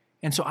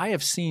 And so I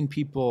have seen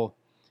people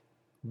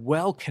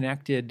well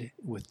connected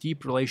with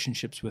deep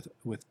relationships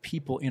with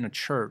people in a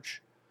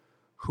church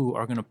who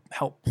are going to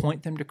help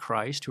point them to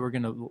Christ, who are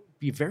going to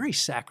be very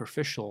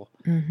sacrificial,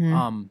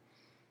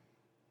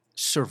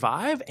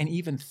 survive and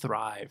even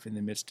thrive in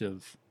the midst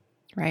of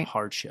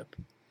hardship.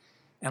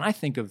 And I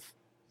think of,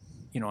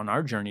 on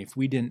our journey, if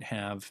we didn't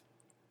have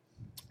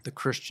the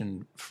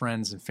Christian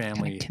friends and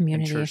family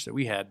and church that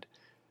we had,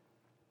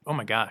 oh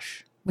my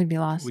gosh, we'd be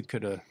lost. We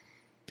could have.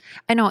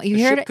 I know you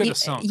hear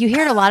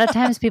it a lot of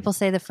times. People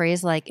say the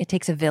phrase like it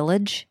takes a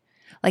village.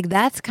 Like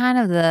that's kind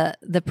of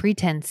the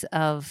pretense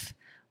of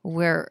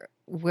where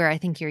I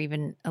think you're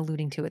even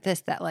alluding to with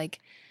this, that like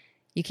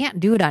you can't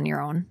do it on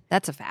your own.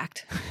 That's a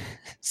fact.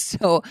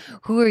 So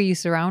who are you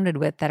surrounded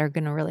with that are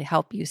going to really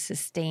help you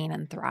sustain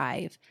and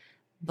thrive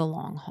the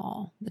long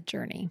haul, the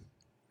journey?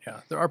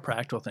 Yeah, there are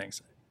practical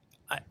things.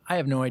 I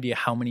have no idea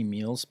how many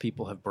meals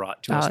people have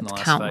brought to us in the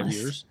last 5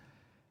 years,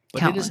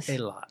 but it is a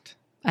lot.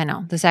 I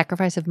know. The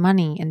sacrifice of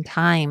money and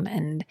time,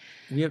 and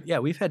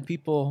we've had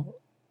people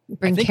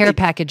bring care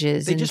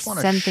packages and just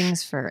send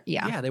things for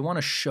they want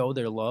to show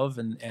their love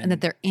and that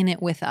they're in it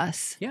with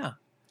us. Yeah,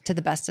 to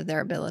the best of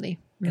their ability.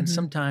 And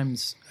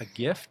sometimes a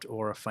gift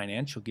or a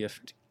financial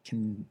gift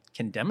can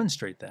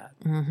demonstrate that,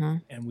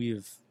 and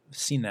we've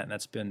seen that, and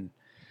that's been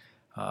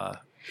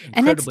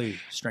incredibly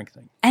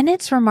strengthening. And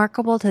it's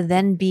remarkable to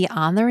then be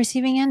on the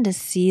receiving end to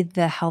see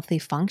the healthy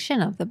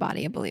function of the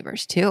body of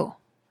believers too.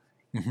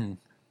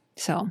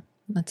 So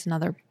that's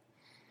another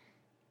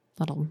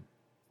little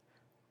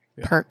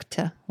perk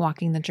to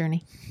walking the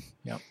journey.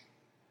 Yep.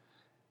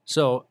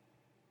 So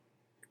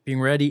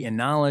being ready in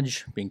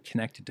knowledge, being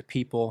connected to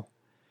people.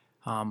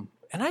 And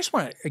I just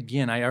want to,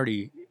 again, I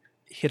already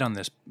hit on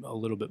this a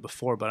little bit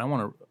before, but I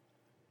want to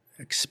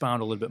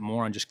expound a little bit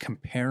more on just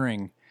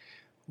comparing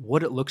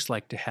what it looks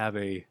like to have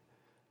a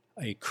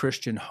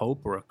Christian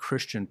hope or a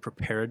Christian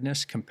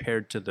preparedness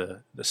compared to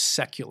the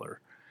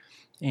secular.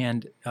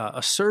 And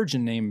a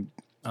surgeon named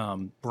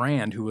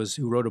Brand, who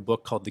wrote a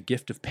book called The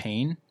Gift of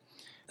Pain,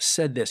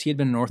 said this. He had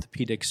been an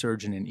orthopedic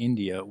surgeon in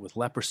India with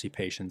leprosy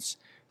patients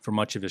for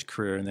much of his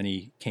career, and then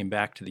he came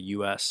back to the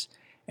U.S.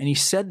 And he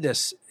said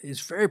this is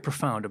very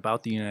profound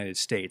about the United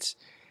States.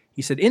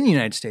 He said, in the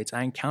United States,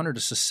 I encountered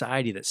a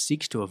society that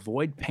seeks to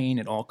avoid pain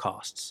at all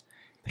costs.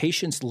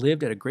 Patients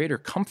lived at a greater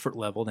comfort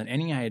level than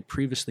any I had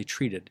previously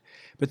treated,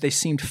 but they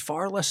seemed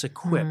far less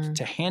equipped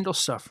to handle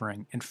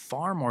suffering and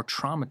far more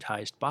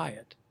traumatized by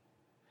it.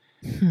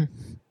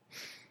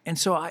 And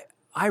so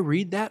I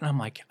read that and I'm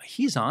like,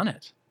 he's on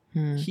it.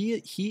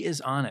 He is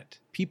on it.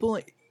 People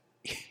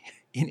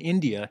in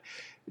India,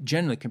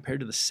 generally compared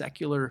to the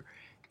secular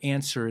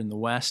answer in the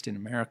West, in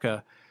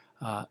America,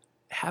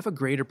 have a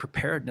greater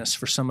preparedness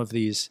for some of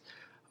these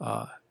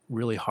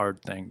really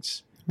hard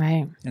things.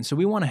 Right. And so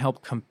we want to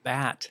help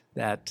combat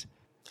that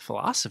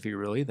philosophy,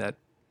 really, that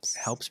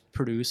helps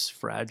produce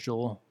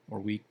fragile or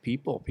weak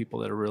people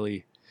that are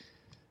really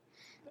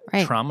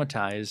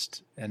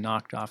traumatized and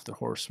knocked off their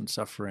horse when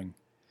suffering.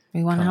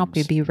 We want to help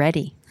you be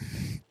ready.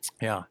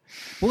 Yeah.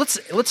 Well,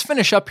 let's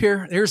finish up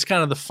here. Here's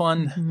kind of the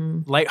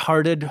fun,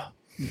 lighthearted,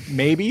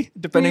 maybe,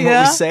 depending on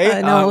what we say.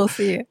 I know, we'll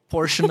see.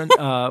 Portion.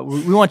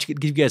 We want to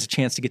give you guys a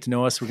chance to get to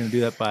know us. We're going to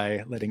do that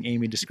by letting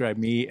Amy describe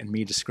me and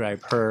me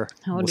describe her.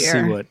 Oh,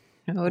 dear.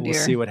 We'll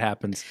see what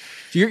happens.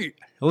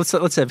 Let's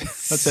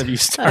have you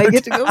start. I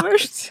get to go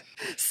first.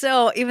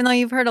 So, even though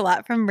you've heard a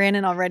lot from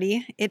Brandon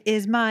already, it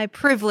is my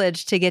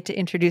privilege to get to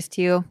introduce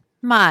to you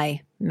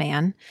my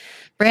man.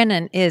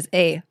 Brandon is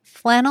a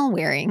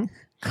flannel-wearing,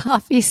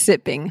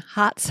 coffee-sipping,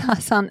 hot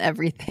sauce on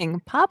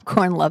everything,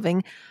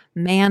 popcorn-loving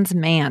man's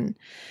man.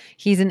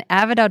 He's an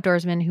avid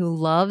outdoorsman who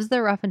loves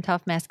the rough and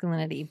tough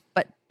masculinity,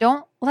 but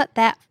don't let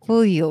that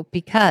fool you,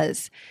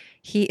 because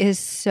he is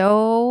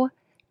so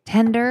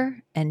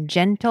tender and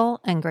gentle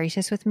and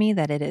gracious with me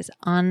that it is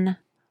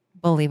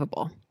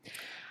unbelievable.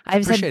 I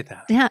appreciate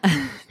that. Yeah,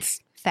 it's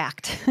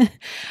fact.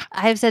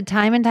 I've said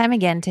time and time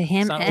again to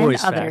him and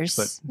others.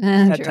 Fact, but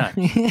at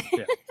times.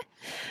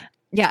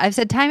 Yeah, I've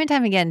said time and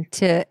time again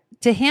to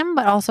him,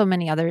 but also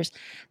many others,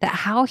 that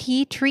how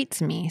he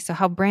treats me, so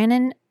how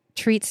Brandon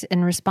treats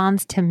and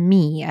responds to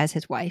me as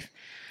his wife,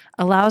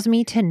 allows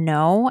me to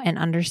know and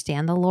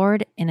understand the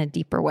Lord in a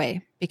deeper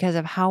way because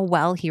of how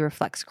well he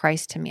reflects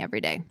Christ to me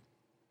every day.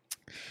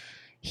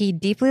 He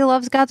deeply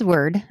loves God's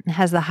word and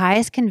has the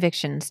highest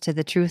convictions to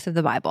the truth of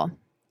the Bible.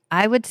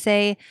 I would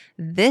say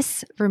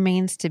this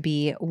remains to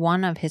be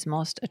one of his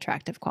most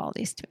attractive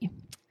qualities to me.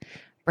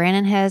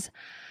 Brandon has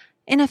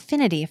an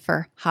affinity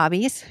for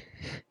hobbies.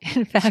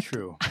 In fact,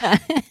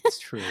 it's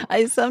true.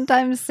 I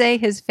sometimes say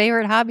his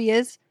favorite hobby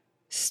is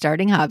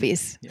starting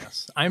hobbies.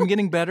 Yes. I'm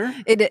getting better.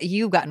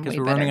 You've gotten way better. Because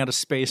we're running out of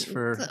space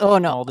for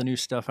all the new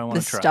stuff I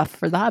want to try. The stuff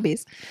for the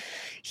hobbies.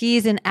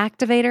 He's an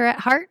activator at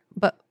heart,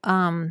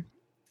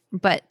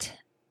 but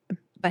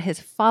his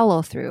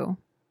follow through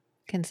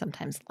can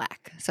sometimes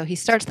lack. So he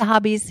starts the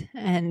hobbies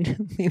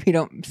and maybe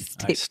don't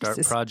stay. I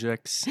start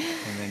projects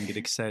and then get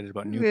excited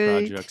about new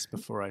projects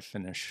before I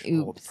finish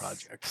old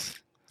projects.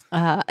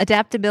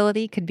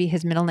 Adaptability could be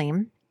his middle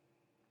name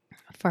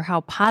for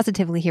how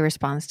positively he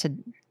responds to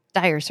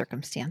dire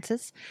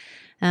circumstances.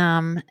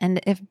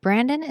 And if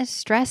Brandon is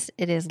stressed,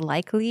 it is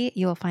likely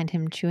you will find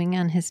him chewing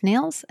on his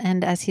nails.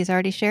 And as he's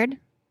already shared,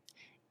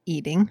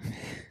 eating.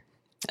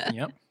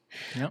 Yep.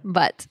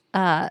 But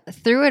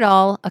through it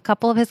all, a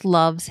couple of his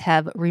loves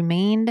have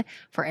remained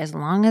for as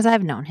long as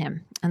I've known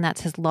him. And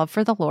that's his love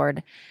for the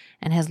Lord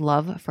and his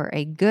love for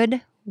a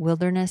good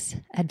wilderness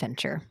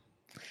adventure.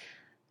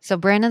 So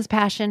Brandon's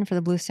passion for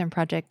the Blue Stem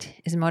Project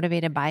is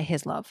motivated by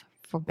his love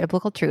for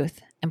biblical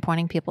truth and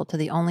pointing people to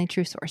the only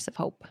true source of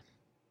hope.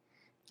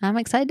 I'm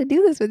excited to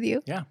do this with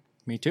you. Yeah,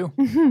 me too.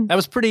 That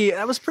was pretty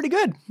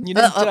good. You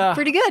did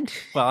pretty good.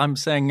 Well, I'm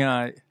saying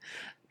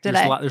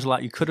there's a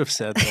lot you could have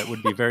said that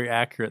would be very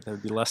accurate. That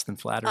would be less than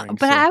flattering.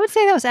 But I would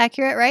say that was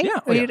accurate, right? Yeah.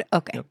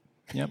 Okay.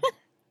 Yep.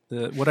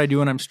 What I do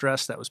when I'm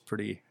stressed, that was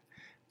pretty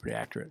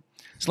accurate.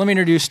 So let me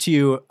introduce to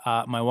you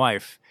my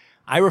wife.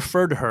 I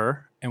refer to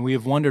her, and we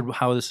have wondered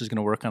how this is going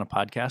to work on a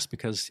podcast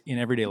because in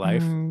everyday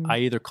life, I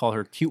either call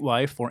her cute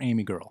wife or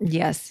Amy girl.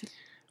 Yes.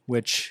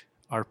 Which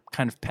are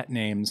kind of pet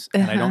names,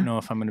 and I don't know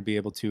if I'm going to be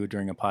able to,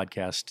 during a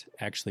podcast,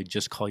 actually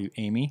just call you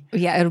Amy.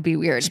 Yeah, it'll be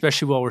weird.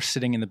 Especially while we're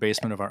sitting in the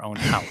basement of our own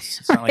house.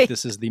 It's not like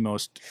this is the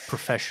most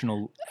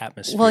professional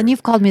atmosphere. Well, and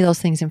you've called me those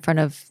things in front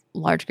of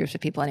large groups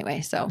of people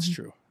anyway, so. That's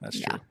true. That's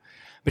true.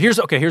 But here's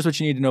what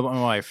you need to know about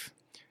my wife.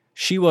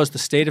 She was the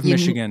state of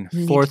Michigan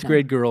fourth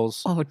grade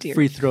girls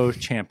free throw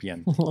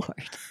champion. Lord.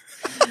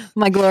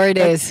 My glory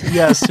days.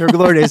 Yes, her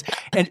glory days.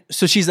 And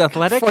so she's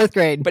athletic. Fourth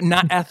grade. But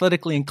not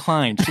athletically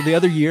inclined. So the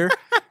other year,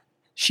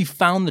 she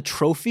found the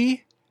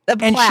trophy. The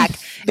plaque.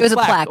 It was a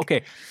plaque.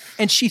 Okay.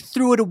 And she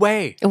threw it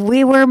away.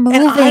 We were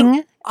moving.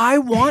 And I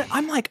want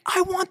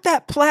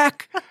that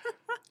plaque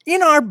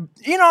in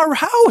our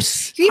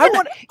house.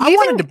 I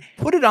wanted to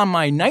put it on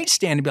my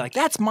nightstand and be like,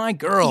 that's my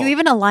girl. You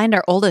even aligned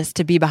our oldest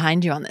to be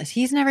behind you on this.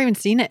 He's never even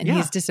seen it, and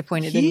he's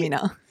disappointed in me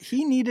now.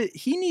 He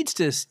needs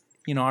to,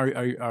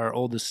 our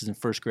oldest is in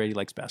first grade. He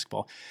likes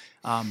basketball.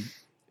 But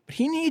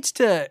he needs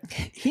to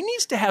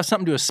have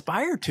something to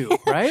aspire to,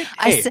 right?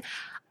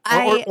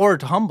 Or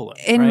to humble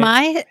him.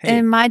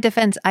 In my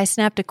defense, I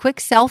snapped a quick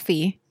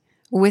selfie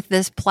with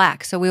this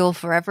plaque, so we will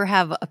forever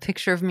have a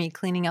picture of me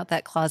cleaning out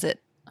that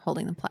closet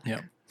holding the plaque. Yeah.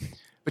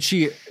 But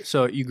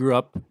so you grew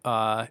up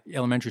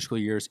elementary school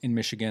years in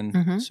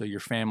Michigan, so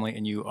your family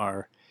and you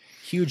are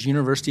huge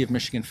University of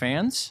Michigan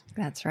fans.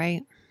 That's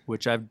right.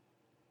 Which I've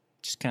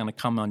just kind of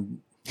come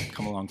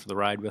along for the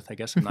ride with. I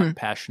guess I'm not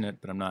passionate,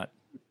 but I'm not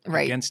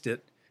against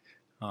it.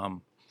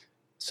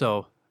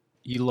 So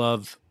you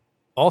love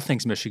all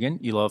things Michigan.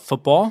 You love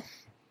football.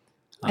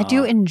 I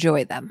do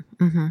enjoy them.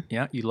 Mm-hmm.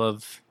 Yeah, you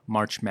love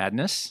March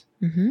Madness.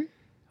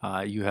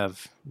 Mm-hmm. You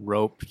have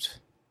roped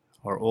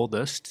our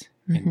oldest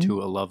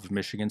into a love of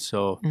Michigan.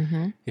 So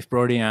if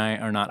Brody and I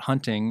are not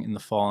hunting in the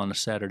fall on a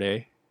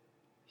Saturday,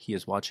 he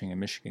is watching a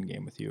Michigan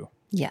game with you.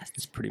 Yes.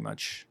 It's pretty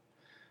much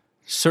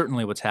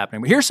certainly what's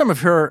happening. But here's some of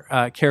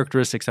her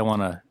characteristics I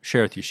want to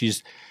share with you.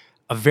 She's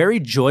a very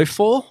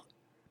joyful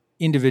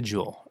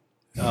individual,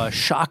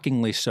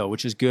 shockingly so,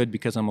 which is good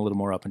because I'm a little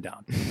more up and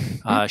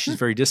down. She's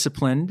very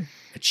disciplined,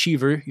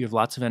 achiever. You have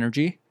lots of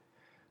energy.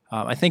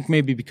 I think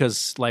maybe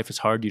because life is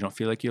hard, you don't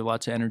feel like you have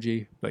lots of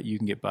energy, but you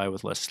can get by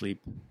with less sleep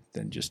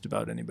than just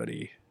about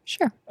anybody.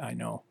 Sure. I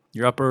know.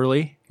 You're up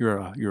early. You're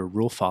a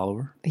rule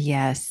follower.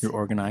 Yes. You're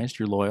organized.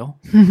 You're loyal.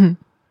 You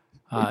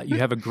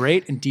have a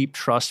great and deep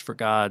trust for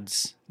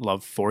God's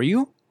love for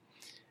you.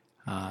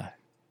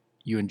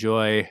 You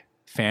enjoy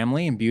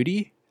family and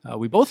beauty.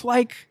 We both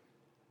like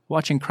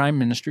watching crime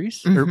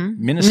mysteries.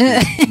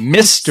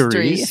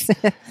 Mysteries.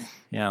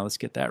 Yeah, let's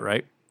get that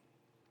right.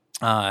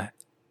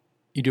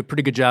 You do a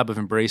pretty good job of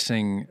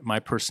embracing my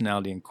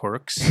personality and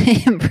quirks.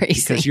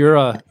 Because you're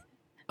a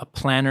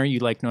planner. You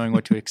like knowing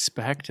what to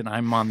expect, and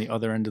I'm on the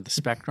other end of the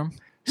spectrum.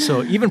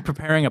 So even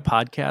preparing a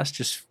podcast,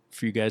 just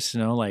for you guys to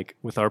know, like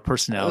with our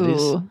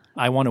personalities,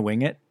 I want to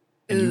wing it,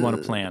 and you want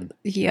to plan.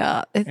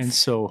 Yeah. And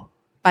so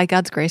by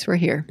God's grace, we're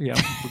here.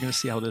 Yeah, we're going to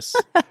see how this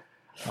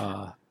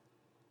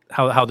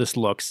how this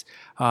looks.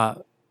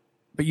 But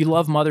you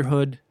love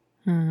motherhood.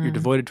 You're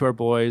devoted to our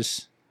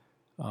boys.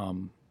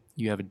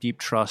 You have a deep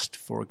trust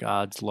for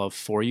God's love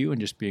for you and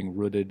just being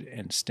rooted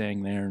and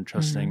staying there and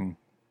trusting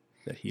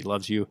that he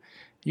loves you.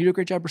 You do a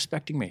great job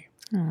respecting me.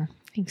 Oh,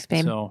 thanks,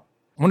 babe. So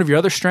one of your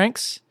other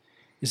strengths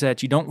is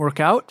that you don't work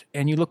out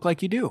and you look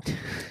like you do.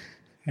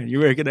 And you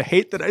were going to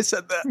hate that I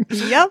said that.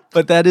 Yep.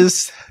 But that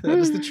is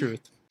the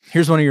truth.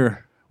 Here's one of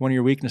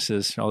your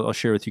weaknesses. I'll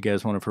share with you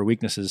guys one of her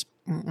weaknesses.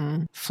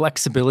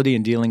 Flexibility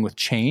in dealing with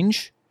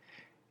change.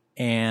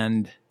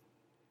 And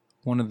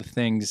one of the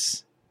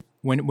things...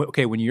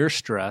 When you're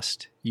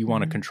stressed, you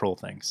want to control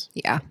things.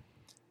 Yeah.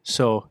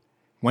 So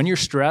when you're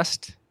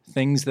stressed,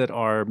 things that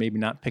are maybe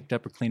not picked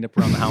up or cleaned up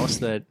around the house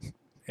that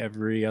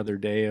every other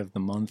day of the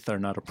month are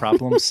not a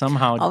problem,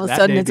 somehow all of a that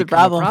sudden day it's a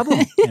become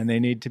problem. and they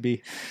need to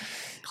be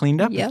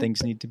cleaned up Yep. and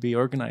things need to be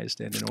organized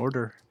and in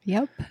order.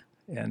 Yep.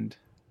 And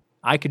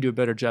I could do a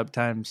better job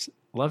times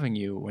loving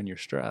you when you're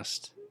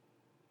stressed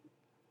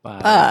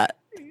by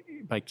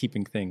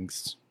keeping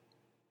things.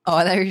 Oh,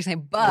 I thought you were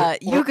saying,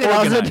 but you could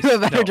also do a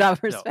better job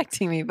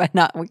respecting me by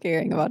not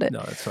caring about it.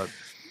 No, that's what,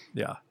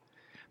 yeah.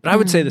 But I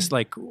would say this,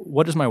 like,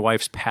 what is my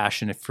wife's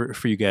passion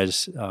for you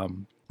guys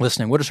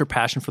listening? What does her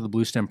passion for the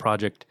Blue Stem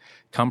Project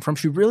come from?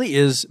 She really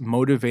is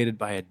motivated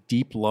by a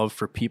deep love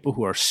for people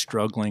who are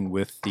struggling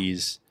with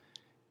these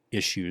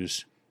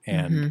issues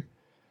and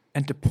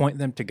to point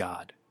them to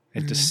God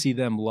and to see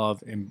them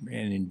love and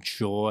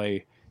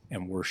enjoy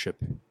and worship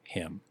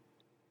Him.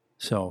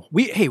 So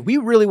we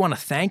really want to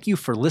thank you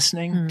for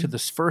listening to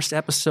this first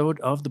episode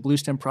of the Blue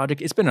Stem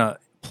Project. It's been a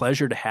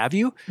pleasure to have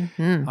you.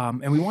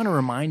 And we want to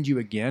remind you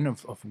again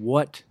of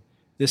what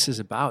this is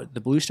about.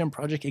 The Blue Stem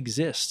Project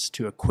exists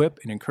to equip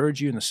and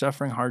encourage you in the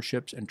suffering,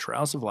 hardships, and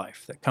trials of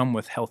life that come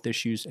with health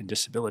issues and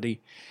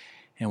disability.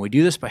 And we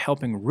do this by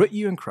helping root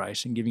you in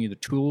Christ and giving you the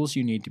tools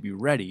you need to be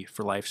ready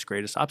for life's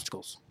greatest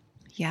obstacles.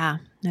 Yeah,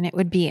 and it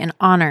would be an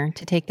honor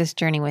to take this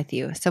journey with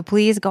you. So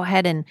please go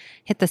ahead and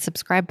hit the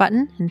subscribe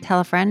button and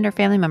tell a friend or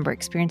family member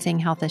experiencing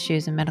health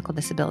issues and medical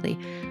disability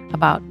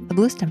about the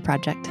Blue Stem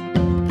Project.